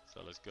many.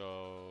 So let's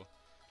go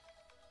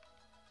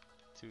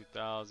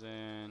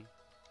 2,000.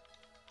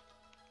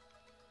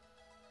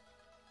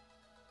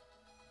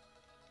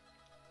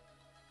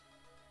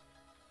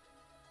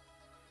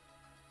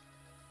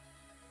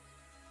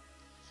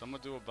 So I'm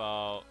gonna do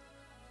about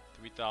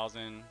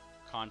 3,000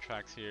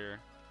 contracts here.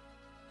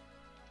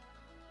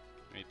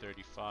 Maybe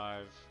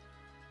 35.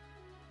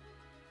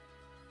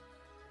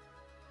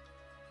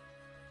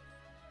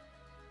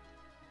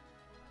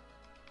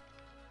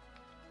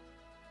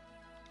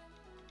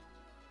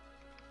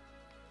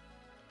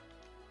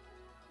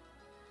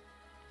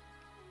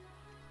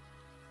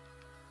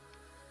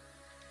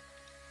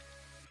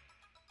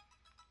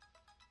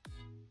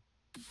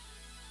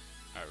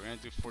 Alright, we're gonna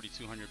do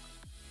 4,200.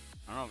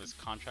 I don't know if it's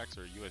contracts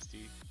or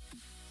USD.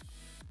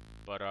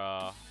 But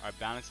our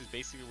balance is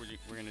basically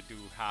we're gonna do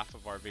half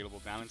of our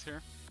available balance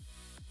here.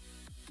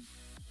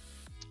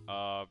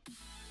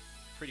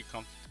 Pretty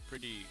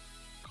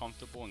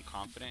comfortable and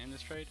confident in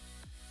this trade.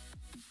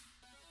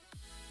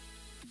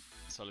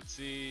 So let's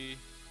see.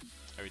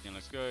 Everything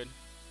looks good.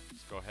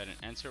 Let's go ahead and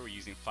enter. We're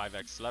using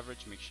 5x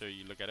leverage. Make sure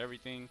you look at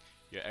everything.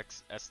 Your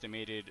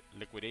estimated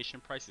liquidation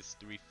price is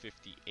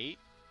 358.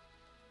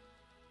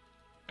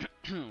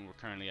 We're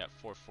currently at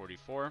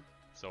 444.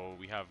 So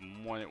we have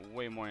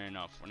way more than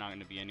enough. We're not going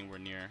to be anywhere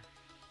near.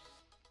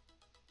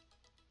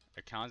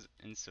 Accounts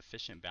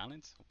insufficient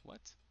balance? What?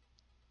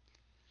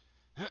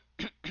 Alright,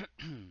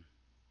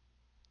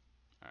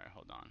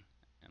 hold on.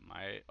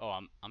 Oh,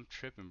 I'm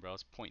tripping, bro.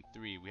 It's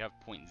 0.3. We have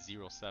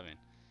 0.07.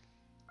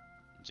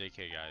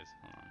 JK, guys.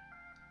 Hold on.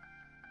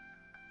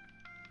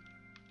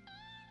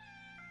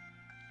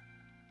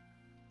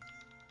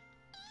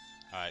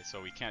 Alright, so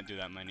we can't do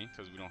that many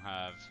because we don't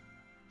have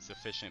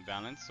sufficient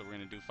balance, so we're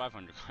gonna do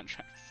 500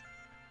 contracts.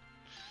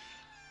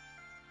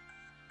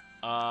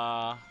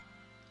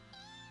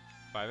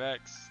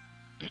 5x.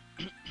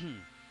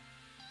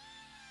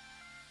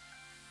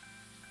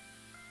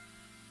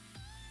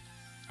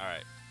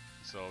 Alright,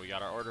 so we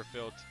got our order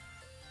filled.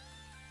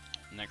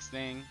 Next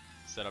thing,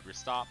 set up your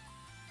stop.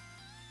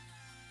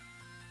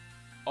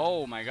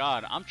 Oh my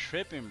god, I'm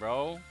tripping,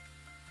 bro.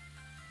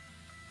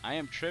 I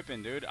am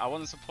tripping, dude. I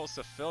wasn't supposed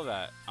to fill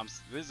that.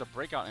 This is a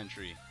breakout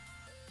entry.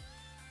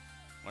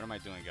 What am I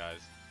doing,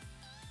 guys?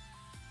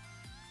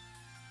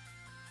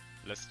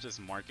 Let's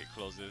just market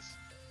close this.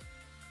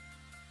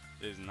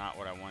 This is not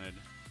what I wanted.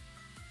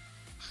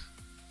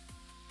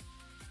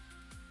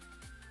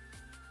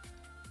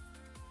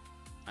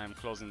 I'm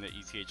closing the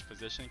ETH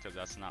position because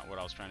that's not what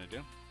I was trying to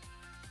do.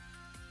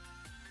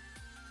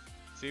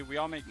 See, we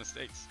all make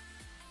mistakes.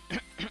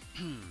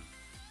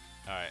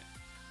 Alright,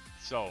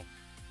 so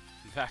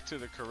back to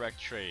the correct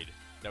trade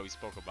that we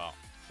spoke about.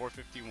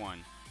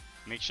 451.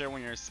 Make sure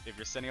if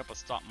you're setting up a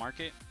stop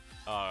market,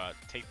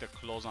 take the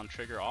close on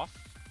trigger off.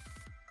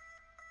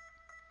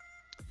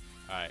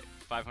 Alright,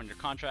 500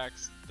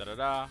 contracts,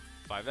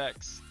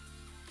 5x.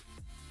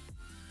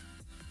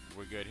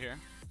 We're good here.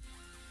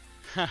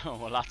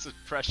 Well, lots of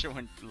pressure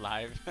went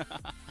live.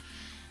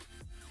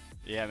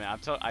 Yeah, man,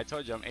 I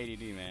told you I'm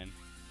ADD, man.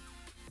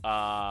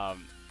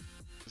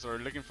 So we're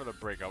looking for the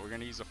breakout. We're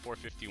gonna use a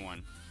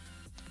 451.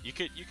 You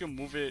can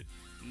move it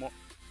more,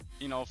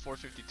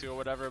 452 or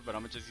whatever, but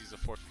I'm gonna just use a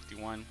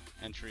 451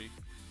 entry.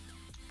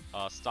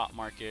 Stop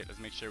market. Let's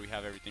make sure we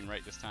have everything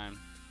right this time.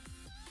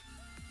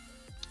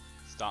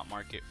 Stop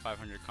market,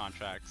 500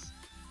 contracts.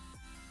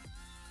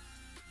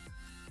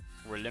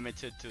 We're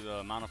limited to the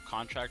amount of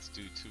contracts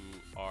due to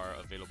our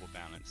available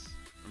balance.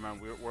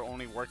 Remember, we're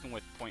only working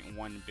with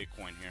 0.1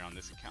 Bitcoin here on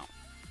this account.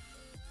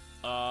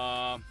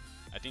 I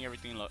think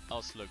everything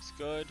else looks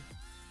good.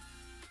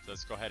 So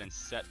let's go ahead and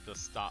set the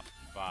stop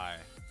buy.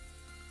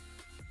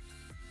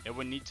 It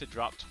would need to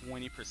drop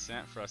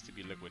 20% for us to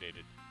be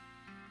liquidated.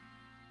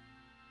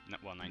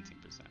 Well, 19%, my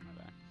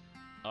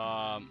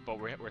bad. But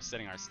we're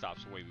setting our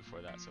stops way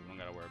before that, so we don't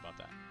gotta worry about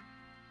that.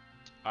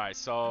 All right,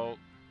 so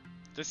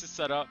this is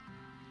set up.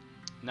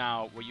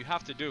 Now, what you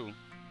have to do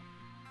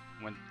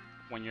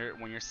when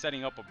you're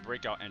setting up a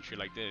breakout entry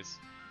like this,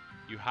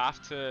 you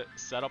have to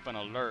set up an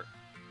alert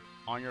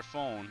on your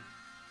phone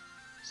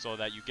so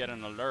that you get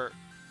an alert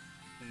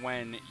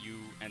when you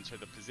enter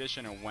the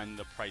position and when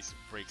the price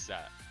breaks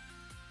that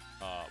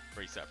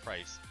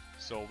price.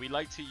 So we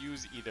like to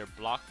use either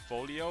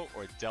Blockfolio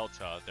or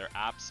Delta. They're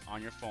apps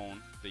on your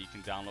phone that you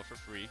can download for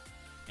free,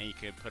 and you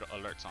can put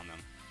alerts on them.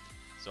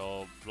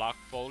 So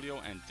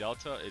Blockfolio and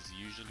Delta is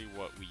usually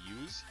what we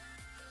use.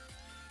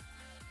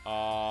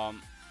 I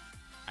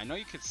know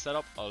you could set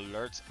up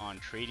alerts on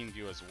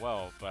TradingView as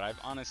well, but I've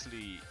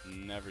honestly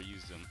never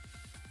used them.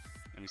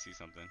 Let me see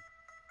something.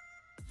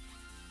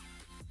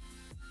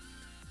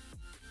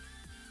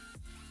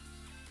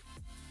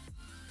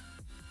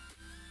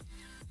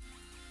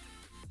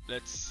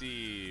 Let's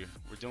see.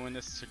 We're doing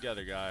this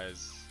together,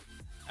 guys.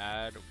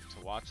 Add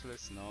to watch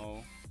list?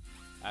 No.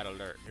 Add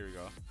alert. Here we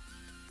go.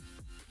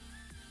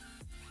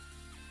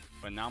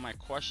 But now my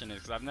question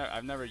is, because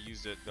I've never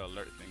used it, the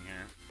alert thing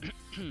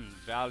here.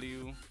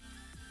 Value.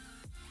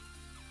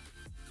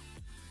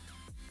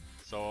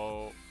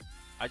 So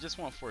I just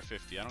want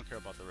 450. I don't care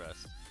about the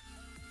rest.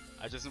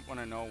 I just want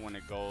to know when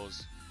it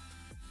goes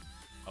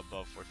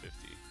above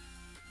 450.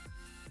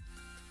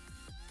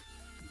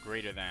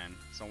 Greater than.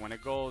 So when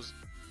it goes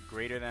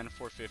greater than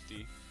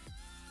 450,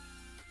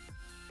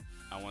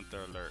 I want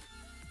the alert.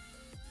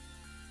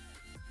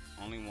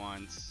 Only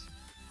once.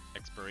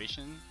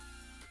 Expiration?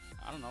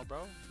 I don't know,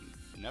 bro.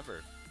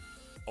 Never.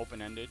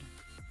 Open-ended.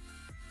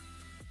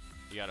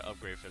 You gotta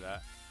upgrade for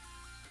that.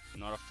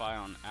 Notify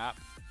on app.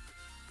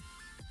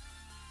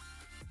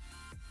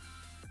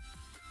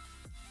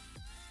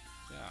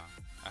 Yeah,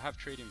 I have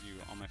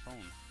TradingView on my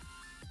phone.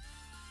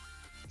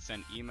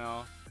 Send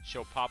email.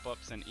 Show pop-up.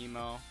 Send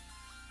email.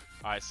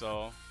 Alright,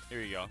 so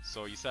here you go.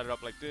 So you set it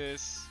up like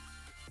this.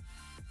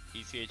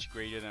 ETH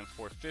greater than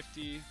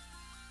 450.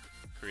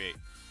 Create.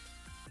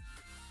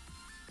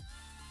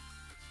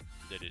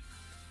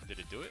 Did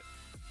it do it?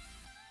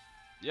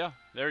 Yeah,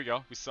 there we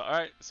go. We saw. All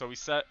right, so we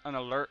set an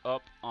alert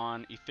up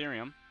on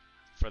Ethereum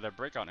for the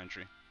breakout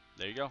entry.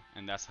 There you go,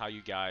 and that's how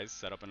you guys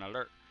set up an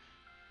alert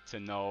to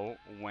know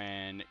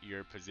when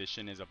your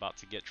position is about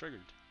to get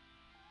triggered.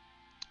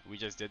 We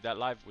just did that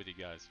live with you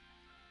guys.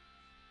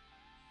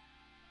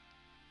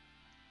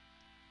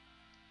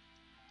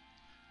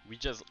 We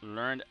just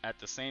learned at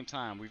the same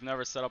time. We've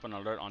never set up an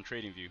alert on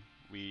TradingView.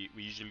 We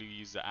usually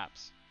use the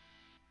apps.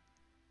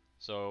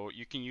 So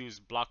you can use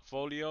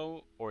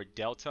Blockfolio or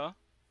Delta.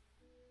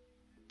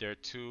 They're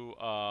two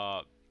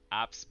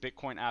apps,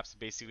 Bitcoin apps,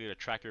 basically to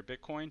track your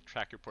Bitcoin,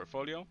 track your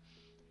portfolio.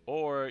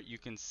 Or you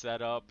can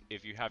set up,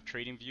 if you have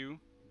TradingView,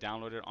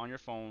 download it on your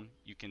phone,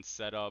 you can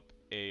set up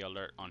a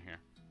alert on here.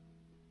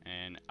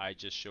 And I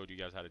just showed you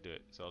guys how to do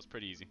it. So it's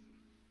pretty easy,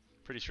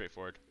 pretty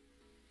straightforward.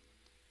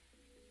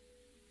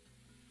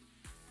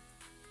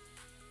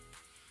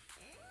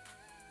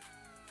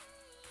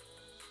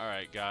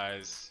 Alright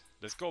guys,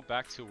 let's go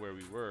back to where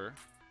we were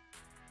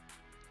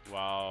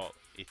while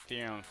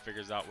Ethereum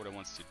figures out what it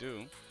wants to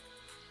do.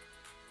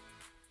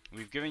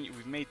 We've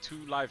made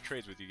 2 live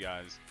trades with you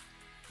guys.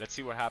 Let's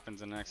see what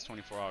happens in the next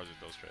 24 hours with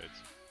those trades.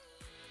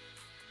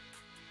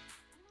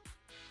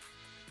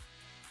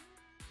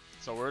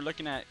 So we're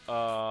looking at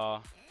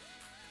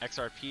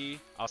XRP.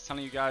 I was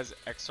telling you guys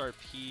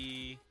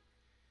XRP.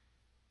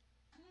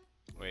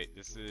 Wait,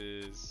 this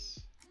is.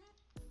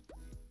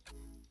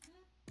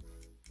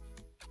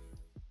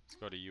 Let's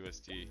go to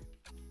USD.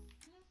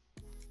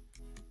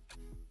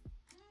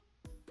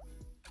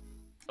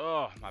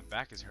 Oh, my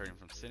back is hurting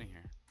from sitting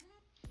here.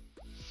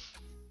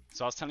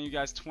 So I was telling you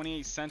guys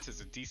 28 cents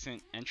is a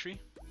decent entry.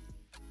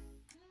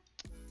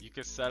 You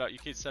could set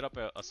up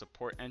a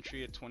support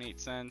entry at 28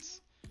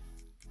 cents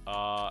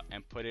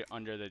and put it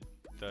under the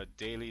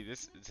daily.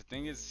 The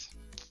thing is,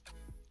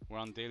 we're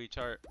on daily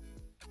chart.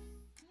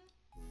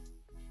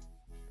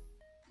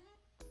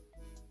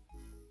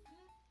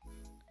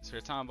 So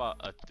you're talking about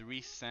a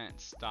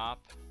 3-cent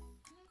stop.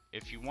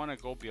 If you want to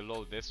go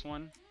below this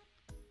one,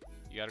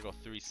 you gotta go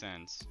 3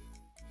 cents.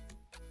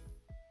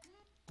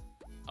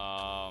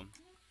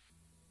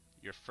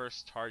 Your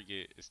first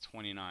target is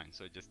 29,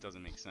 so it just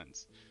doesn't make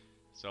sense.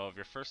 So if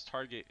your first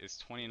target is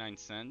 29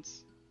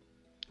 cents,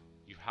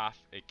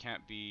 it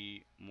can't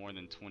be more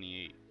than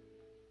 28.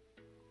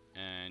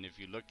 And if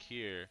you look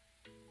here,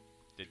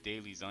 the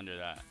daily's under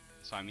that.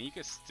 So I mean, you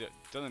could still,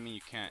 doesn't mean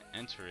you can't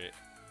enter it,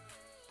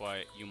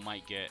 but you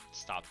might get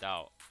stopped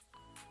out.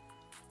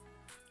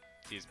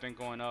 See, it's been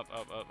going up.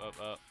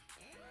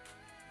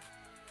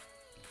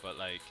 But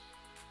like,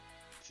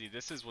 see,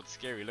 this is what's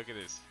scary. Look at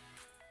this.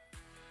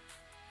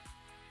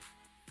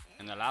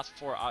 In the last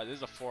 4 hours, this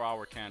is a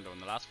 4-hour candle. In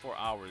the last 4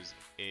 hours,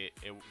 you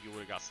would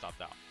have got stopped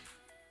out.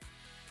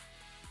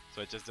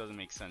 So it just doesn't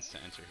make sense to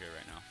enter here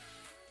right now.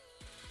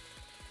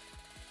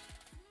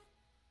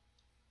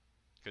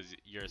 Because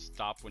your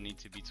stop would need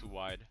to be too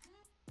wide.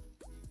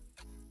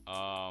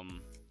 And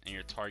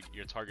your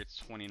target's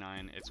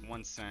 29. It's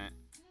 1 cent.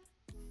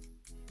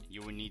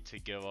 You would need to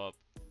give up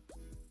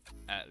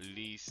at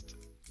least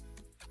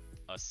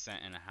a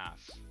cent and a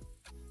half.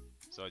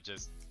 So it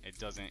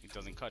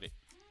doesn't cut it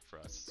for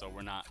us. So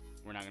we're not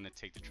gonna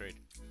take the trade.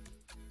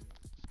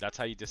 That's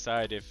how you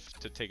decide if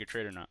to take a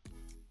trade or not.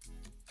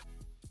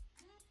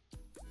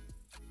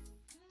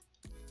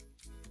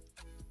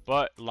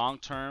 But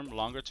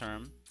longer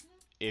term,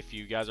 if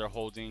you guys are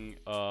holding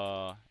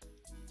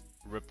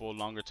Ripple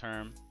longer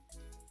term,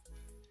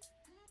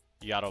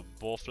 you got a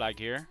bull flag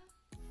here,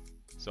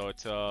 so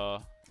it's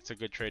a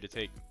good trade to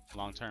take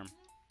long term.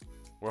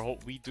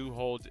 We do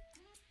hold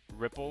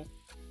Ripple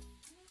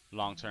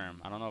long term.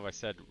 I don't know if I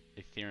said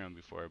Ethereum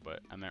before, but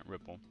I meant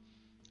Ripple.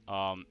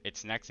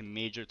 Its next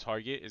major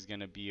target is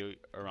gonna be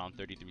around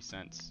 33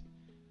 cents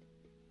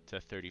to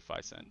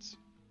 35 cents.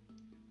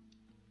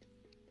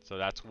 So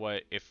that's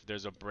what, if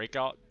there's a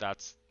breakout,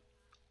 that's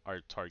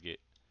our target.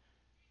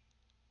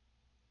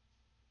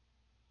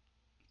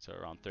 So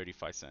around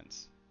 35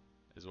 cents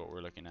is what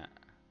we're looking at.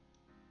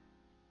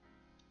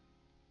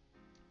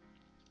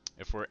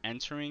 If we're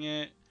entering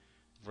it,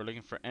 if we're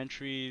looking for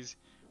entries,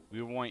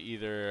 we want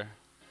either,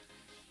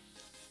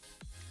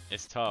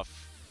 it's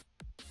tough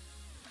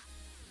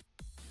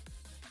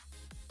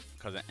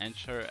because to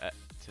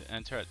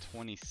enter at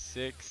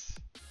 26.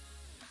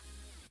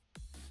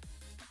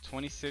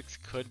 26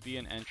 could be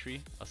an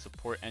entry, a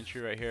support entry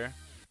right here.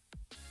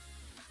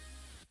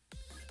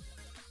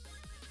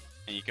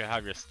 And you could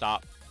have your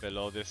stop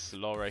below this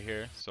low right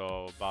here.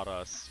 So about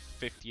a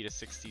 50 to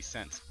 60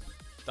 cents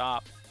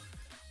stop.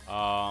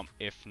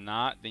 If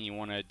not, then you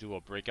want to do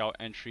a breakout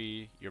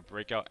entry. Your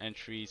breakout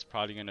entry is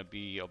probably going to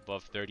be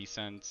above 30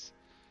 cents.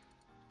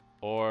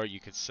 Or you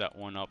could set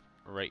one up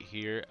right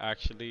here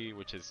actually,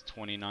 which is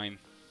 29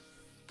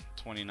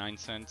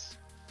 cents.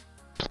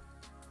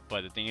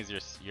 But the thing is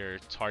your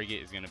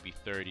target is going to be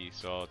 30,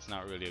 so it's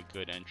not really a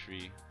good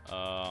entry.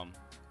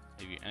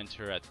 If you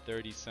enter at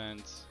 30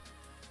 cents,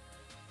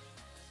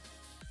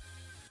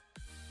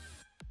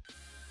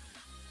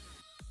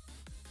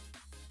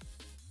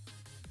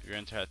 if you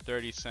enter at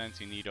 30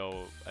 cents, you need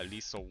at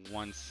least a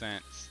 1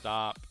 cent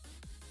stop.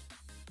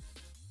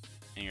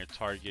 And your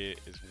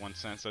target is 1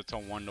 cent, so it's a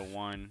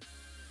 1-to-1.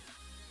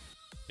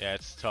 Yeah,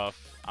 it's tough.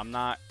 I'm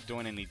not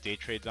doing any day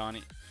trades on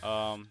it,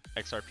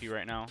 XRP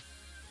right now.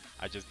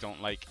 I just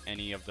don't like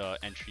any of the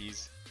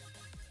entries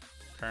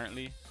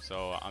currently,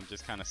 so I'm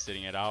just kind of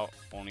sitting it out,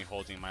 only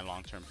holding my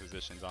long-term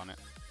positions on it.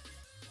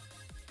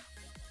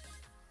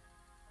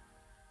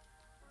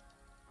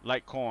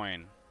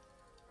 Litecoin.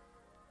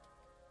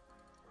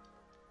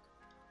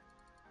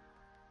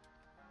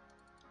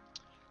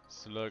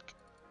 So look,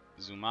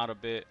 zoom out a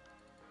bit.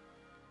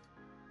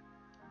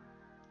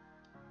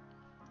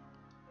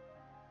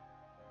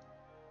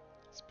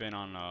 It's been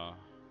on a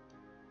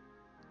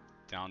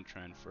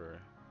downtrend for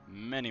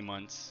many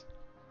months,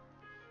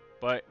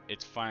 but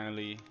it's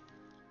finally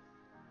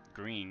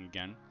green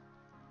again.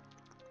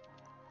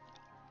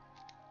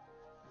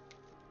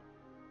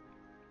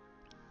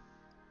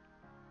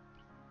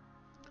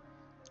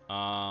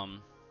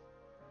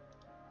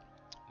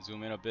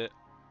 Zoom in a bit.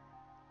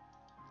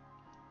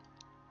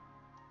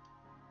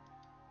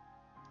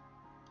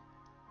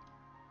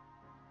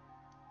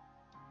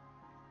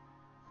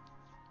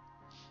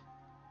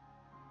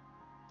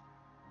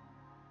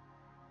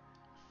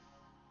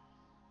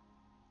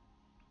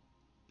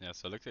 Yeah,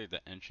 so it looks like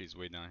the entry's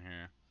way down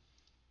here.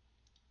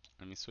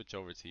 Let me switch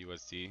over to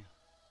USD.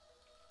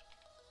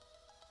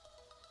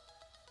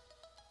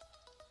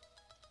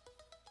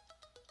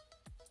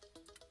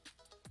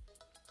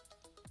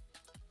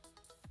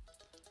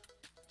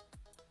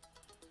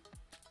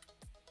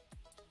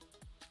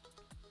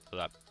 So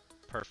that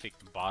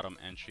perfect bottom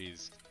entry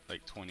is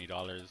like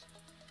 $20.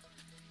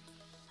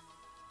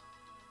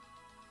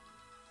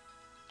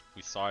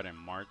 We saw it in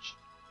March.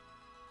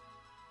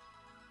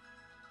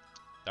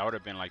 That would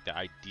have been like the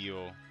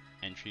ideal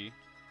entry.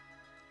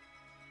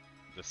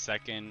 The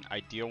second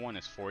ideal one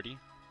is 40,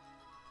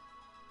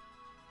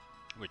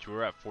 which we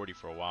were at 40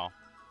 for a while,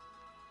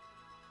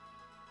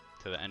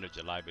 to the end of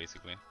July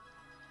basically.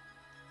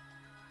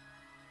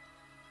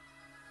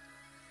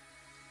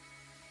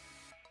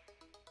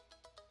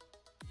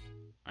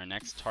 Our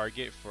next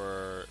target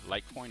for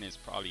Litecoin is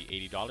probably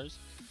 $80.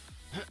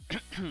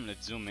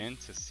 Let's zoom in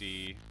to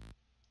see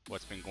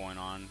what's been going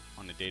on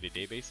a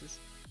day-to-day basis.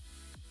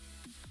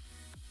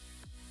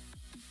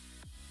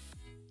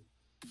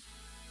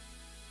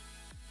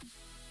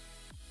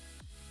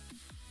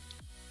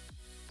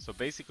 So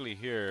basically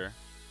here,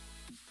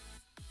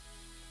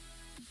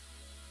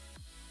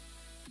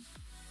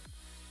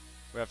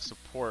 we have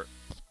support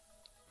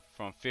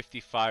from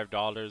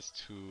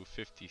 $55 to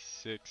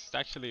 56. It's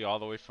actually all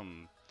the way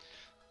from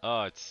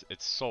it's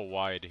so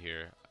wide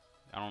here.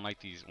 I don't like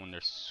these when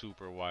they're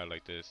super wide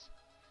like this,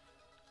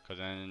 because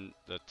then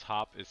the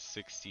top is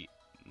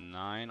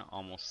 69,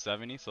 almost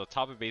 70. So the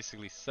top is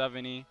basically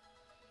 70.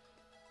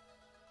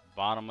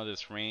 Bottom of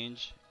this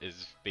range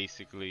is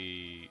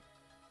basically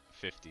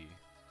 50,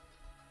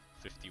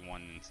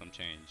 51 and some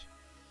change.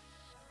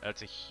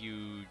 That's a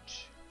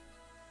huge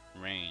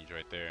range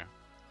right there.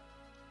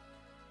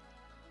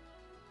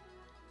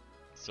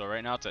 So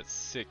right now it's at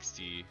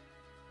 60.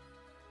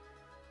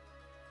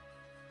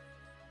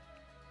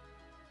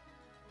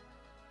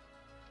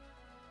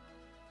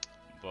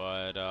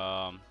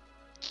 But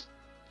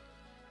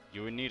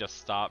you would need a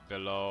stop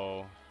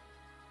below,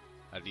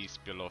 at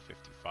least below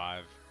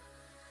 55.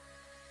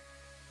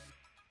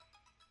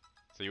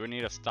 So you would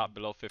need a stop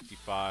below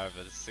 55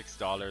 at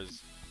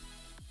 $6.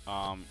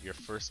 Your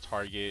first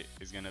target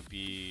is gonna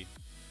be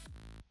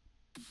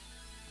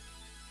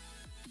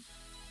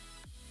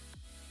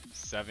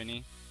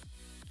 70.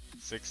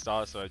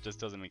 $6, so it just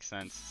doesn't make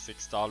sense.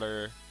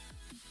 $6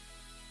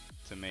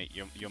 to make,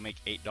 you'll make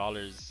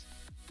 $8.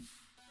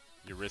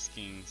 You're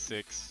risking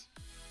 6.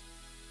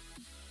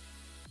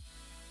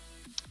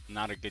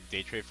 Not a good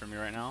day trade for me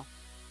right now.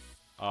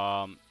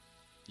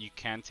 You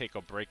can take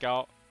a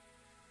breakout.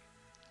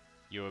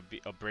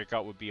 A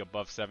breakout would be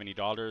above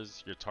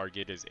 $70. Your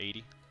target is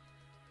 80.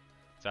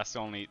 So that's the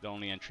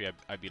only entry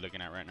I'd be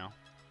looking at right now.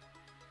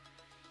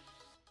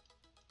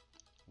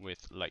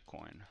 with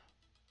Litecoin.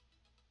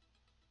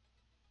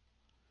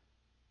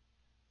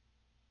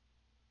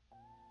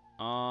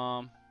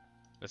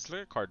 Let's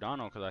look at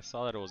Cardano because I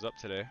saw that it was up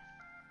today.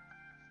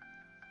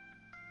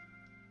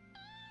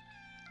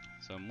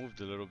 So it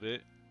moved a little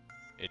bit.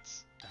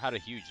 It's had a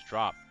huge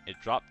drop. It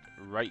dropped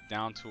right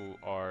down to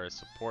our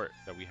support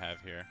that we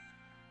have here,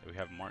 that we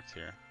have marked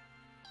here.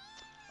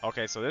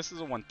 Okay, so this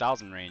is a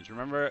 1,000 range.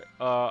 Remember,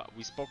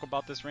 we spoke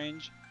about this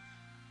range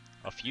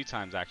a few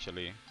times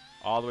actually,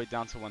 all the way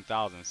down to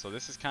 1,000. So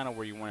this is kind of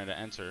where you wanted to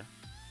enter.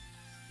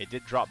 It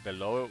did drop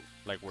below,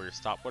 like where your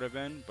stop would have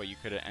been, but you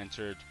could have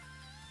entered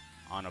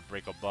on a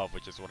break above,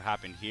 which is what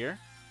happened here,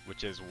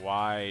 which is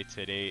why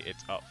today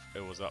it's up.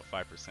 It was up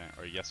 5%,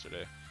 or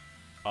yesterday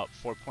up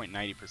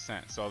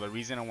 4.90%. So the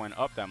reason it went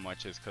up that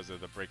much is because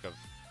of the break of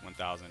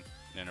 1,000.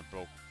 Then it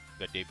broke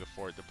the day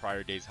before the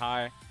prior day's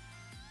high,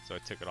 so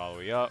it took it all the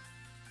way up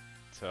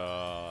to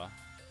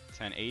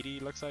 1080.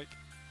 Looks like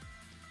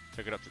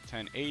took it up to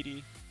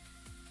 1080.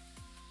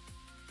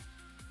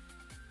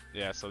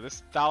 Yeah, so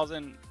this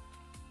 1,000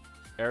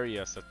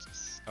 area,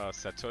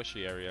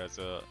 Satoshi area,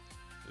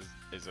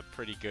 is a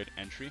pretty good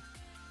entry.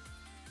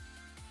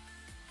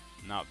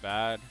 Not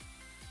bad.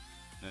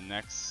 The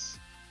next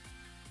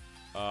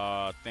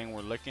thing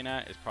we're looking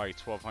at is probably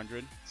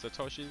 1,200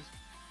 Satoshis.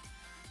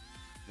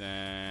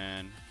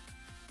 Then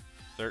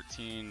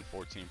 13,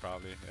 14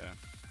 probably, yeah.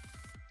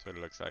 That's what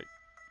it looks like.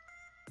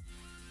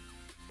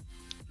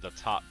 The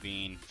top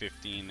being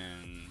 15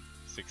 and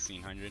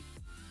 1,600.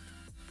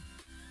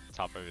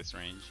 Top of this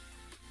range.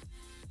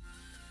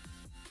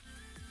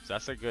 So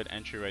that's a good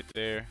entry right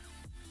there.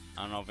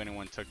 I don't know if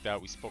anyone took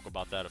that. We spoke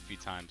about that a few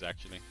times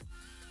actually.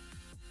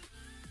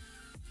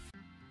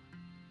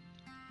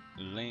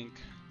 Link,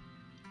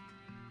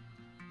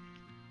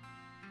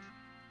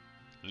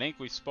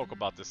 we spoke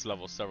about this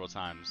level several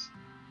times.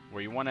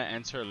 Where you want to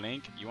enter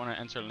Link, you want to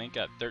enter Link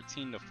at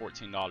 $13 to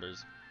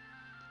 $14.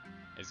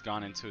 It's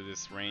gone into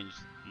this range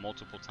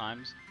multiple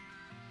times.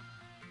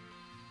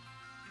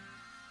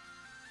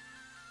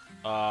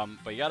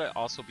 But you gotta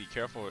also be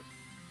careful.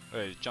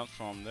 It jumped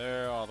from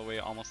there all the way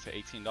almost to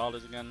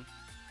 $18 again.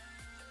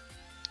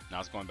 Now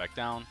it's going back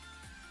down.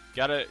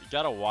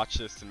 Gotta watch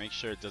this to make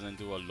sure it doesn't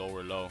do a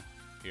lower low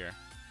here,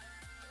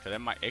 because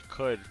it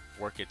could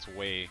work its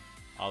way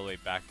all the way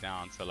back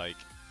down to like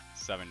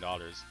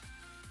 $7,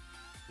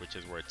 which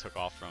is where it took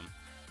off from.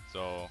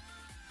 So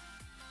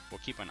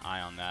we'll keep an eye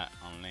on that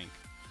on Link.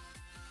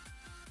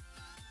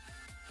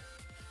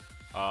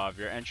 If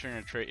you're entering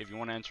a trade, if you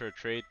want to enter a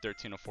trade,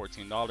 $13 to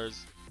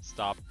 $14,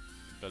 stop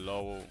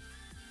below.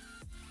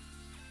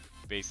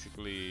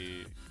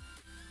 Basically,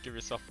 give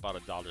yourself about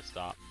 $1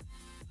 stop.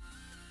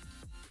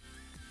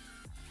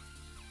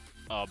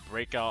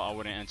 Breakout, I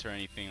wouldn't enter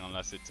anything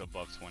unless it's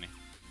above 20.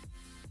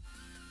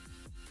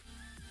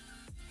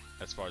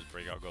 As far as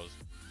breakout goes.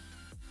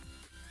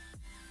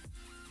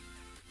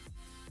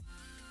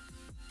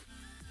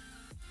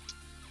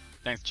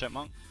 Thanks,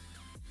 Chipmunk.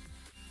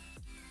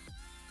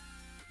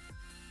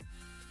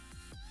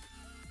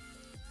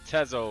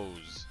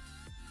 Tezos.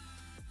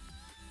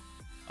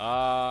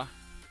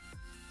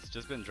 It's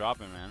just been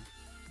dropping, man.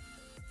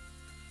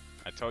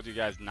 I told you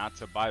guys not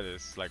to buy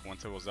this. Like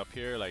once it was up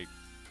here, like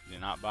do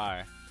not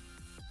buy.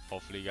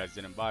 Hopefully you guys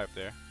didn't buy up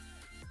there.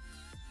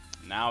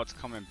 Now it's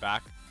coming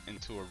back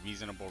into a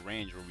reasonable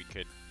range where we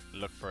could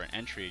look for an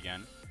entry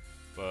again,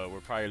 but we're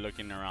probably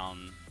looking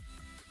around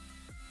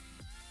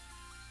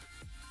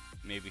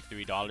maybe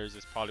 $3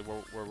 is probably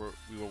where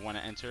we would want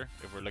to enter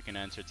if we're looking to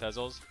enter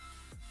Tezos.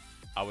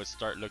 I would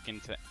start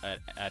looking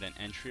at an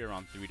entry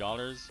around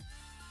 $3.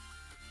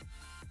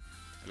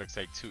 It looks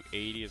like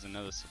 280 is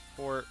another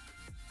support.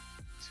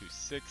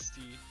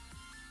 260,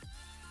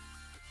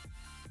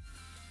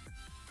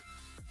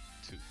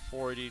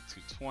 240,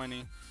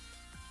 220.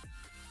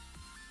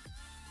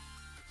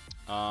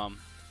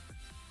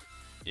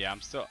 Yeah,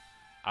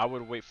 I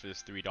would wait for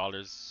this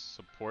 $3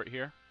 support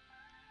here.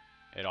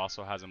 It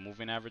also has a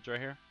moving average right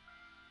here.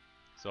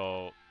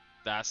 So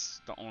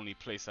that's the only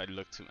place I'd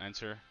look to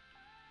enter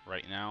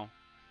right now.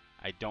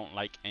 I don't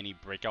like any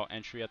breakout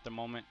entry at the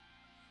moment.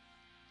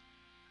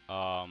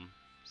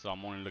 So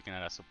I'm only looking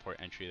at a support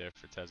entry there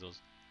for Tezos.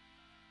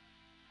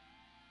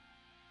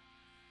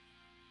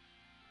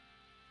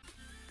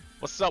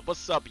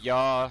 What's up,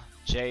 y'all?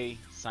 Jay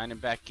signing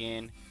back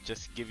in.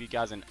 Just to give you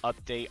guys an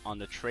update on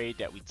the trade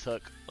that we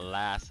took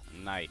last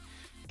night.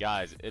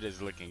 Guys, it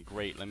is looking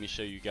great. Let me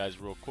show you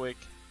guys real quick.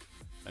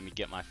 Let me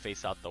get my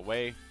face out the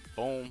way.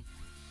 Boom.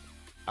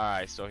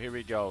 Alright, so here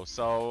we go.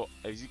 So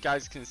as you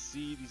guys can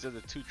see, these are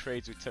the two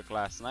trades we took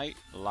last night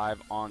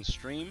live on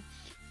stream.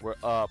 We're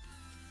up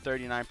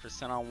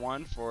 39% on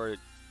one for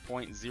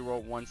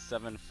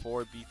 0.0174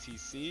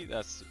 BTC.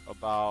 That's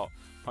about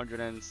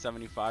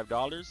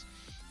 $175.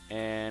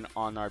 And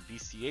on our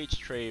BCH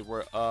trade,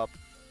 we're up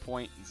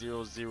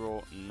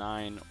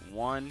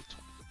 0.0091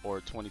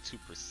 or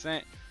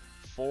 22%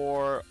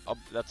 for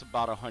that's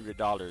about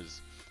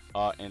 $100.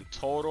 In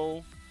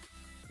total,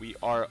 we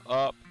are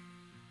up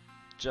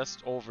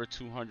just over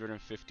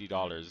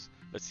 $250.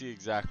 Let's see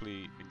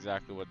exactly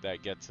what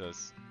that gets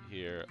us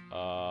here.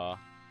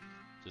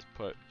 Just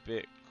put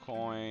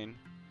Bitcoin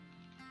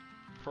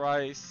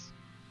price,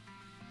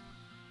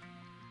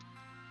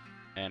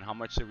 and how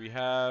much did we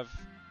have?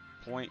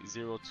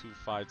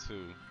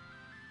 0.0252.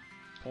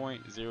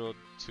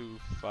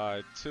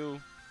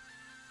 0.0252.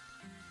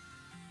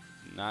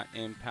 Not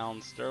in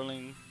pound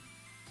sterling.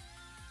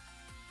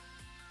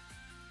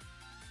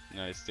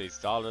 United States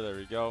dollar. There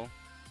we go.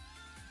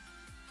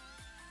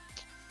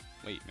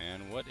 Wait,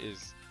 man, what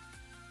is...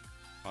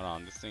 Hold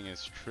on, this thing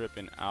is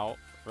tripping out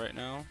right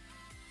now.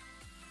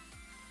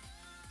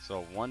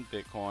 So 1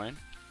 Bitcoin.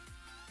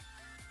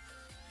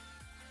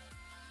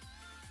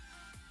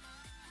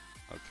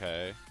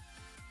 Okay.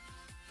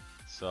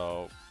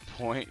 So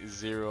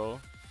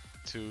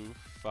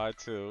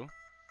 0.0252.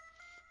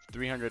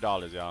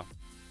 $300, y'all.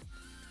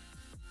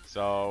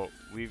 So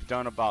we've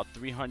done about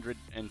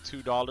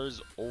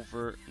 $302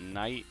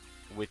 overnight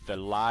with the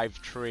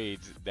live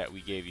trades that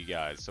we gave you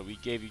guys. So we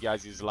gave you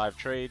guys these live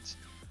trades.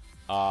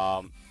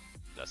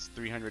 That's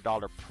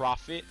 $300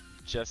 profit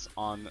just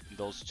on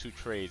those 2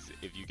 trades.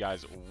 If you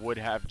guys would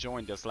have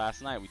joined us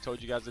last night, we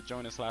told you guys to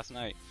join us last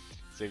night.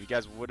 So if you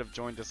guys would have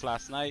joined us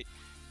last night,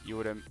 you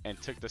would have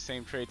and took the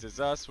same trades as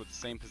us with the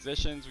same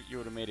positions, you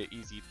would have made it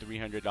easy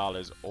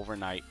 $300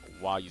 overnight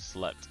while you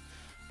slept.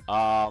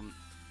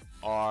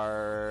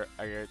 Our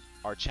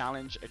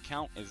challenge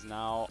account is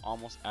now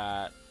almost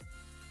at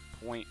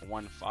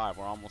 0.15.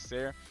 We're almost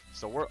there.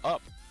 So we're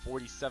up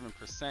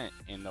 47%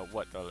 in the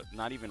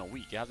not even a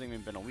week. It hasn't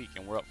even been a week,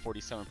 and we're up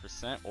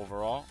 47%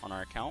 overall on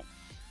our account.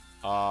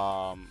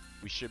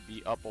 We should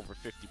be up over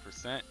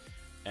 50%,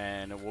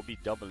 and we'll be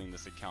doubling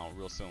this account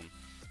real soon.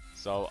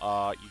 So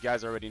you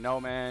guys already know,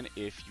 man.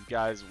 If you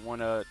guys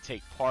want to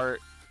take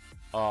part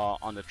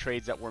on the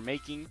trades that we're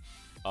making,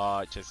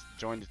 just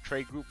join the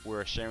trade group.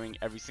 We're sharing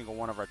every single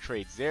one of our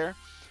trades there.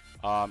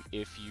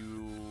 If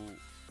you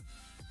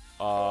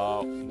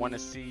want to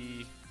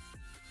see...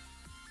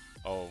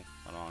 Oh,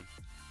 hold on.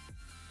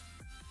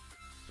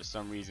 For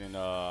some reason,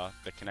 the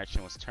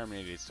connection was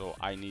terminated, so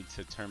I need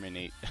to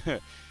terminate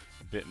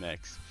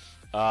BitMEX.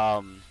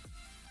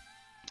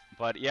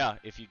 But yeah,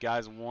 if you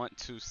guys want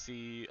to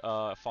see,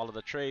 follow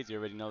the trades, you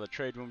already know the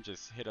trade room,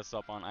 just hit us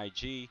up on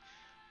IG.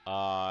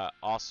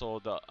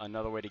 Also,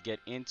 another way to get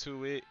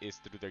into it is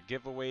through their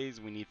giveaways.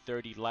 We need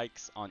 30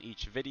 likes on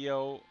each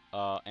video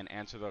and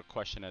answer the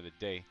question of the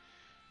day.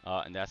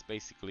 And that's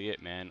basically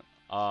it, man.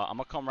 I'm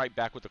gonna come right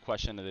back with the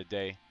question of the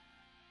day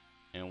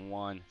in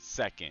 1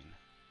 second.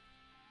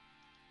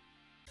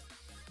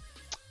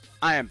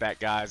 I am back,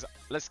 guys.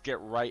 Let's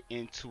get right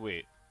into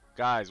it.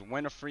 Guys,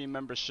 win a free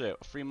membership,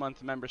 a free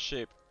month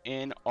membership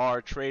in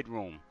our trade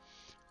room.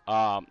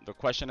 The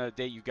question of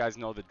the day, you guys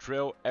know the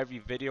drill. Every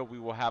video we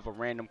will have a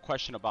random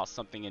question about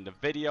something in the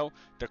video.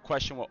 The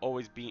question will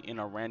always be in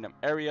a random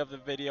area of the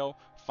video.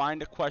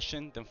 Find the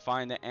question, then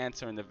find the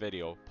answer in the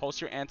video.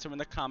 Post your answer in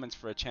the comments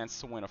for a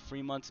chance to win a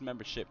free month's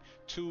membership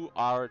to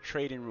our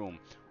trading room.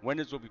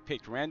 Winners will be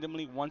picked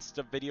randomly once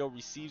the video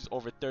receives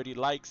over 30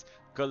 likes.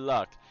 Good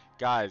luck.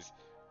 Guys,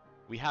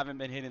 we haven't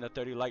been hitting the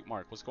 30 like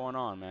mark. What's going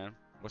on, man?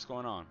 What's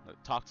going on?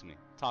 Talk to me.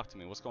 Talk to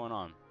me. What's going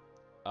on?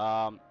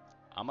 I'm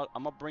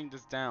gonna bring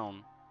this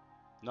down.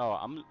 No,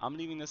 I'm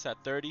leaving this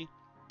at 30.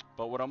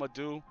 But what I'm gonna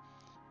do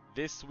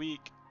this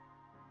week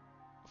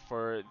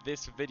for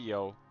this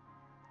video,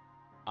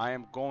 I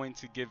am going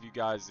to give you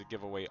guys a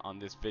giveaway on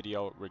this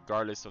video,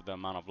 regardless of the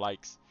amount of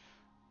likes.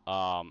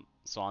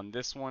 So on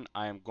this one,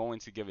 I am going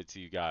to give it to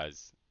you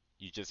guys.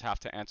 You just have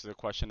to answer the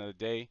question of the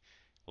day,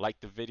 like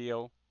the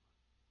video,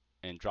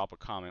 and drop a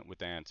comment with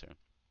the answer.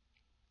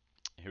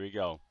 Here we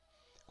go.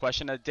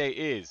 Question of the day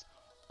is,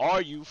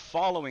 are you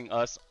following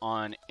us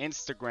on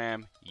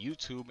Instagram,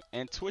 YouTube,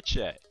 and Twitch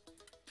yet?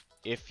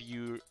 If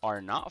you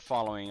are not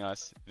following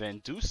us,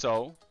 then do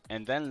so,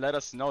 and then let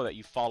us know that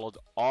you followed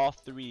all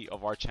 3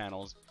 of our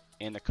channels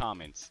in the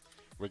comments.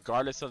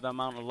 Regardless of the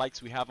amount of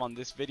likes we have on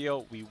this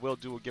video, we will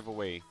do a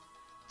giveaway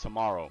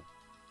tomorrow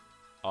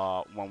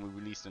when we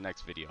release the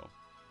next video.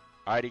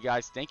 Alrighty,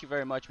 guys, thank you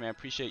very much, man.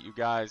 Appreciate you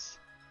guys.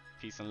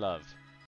 Peace and love.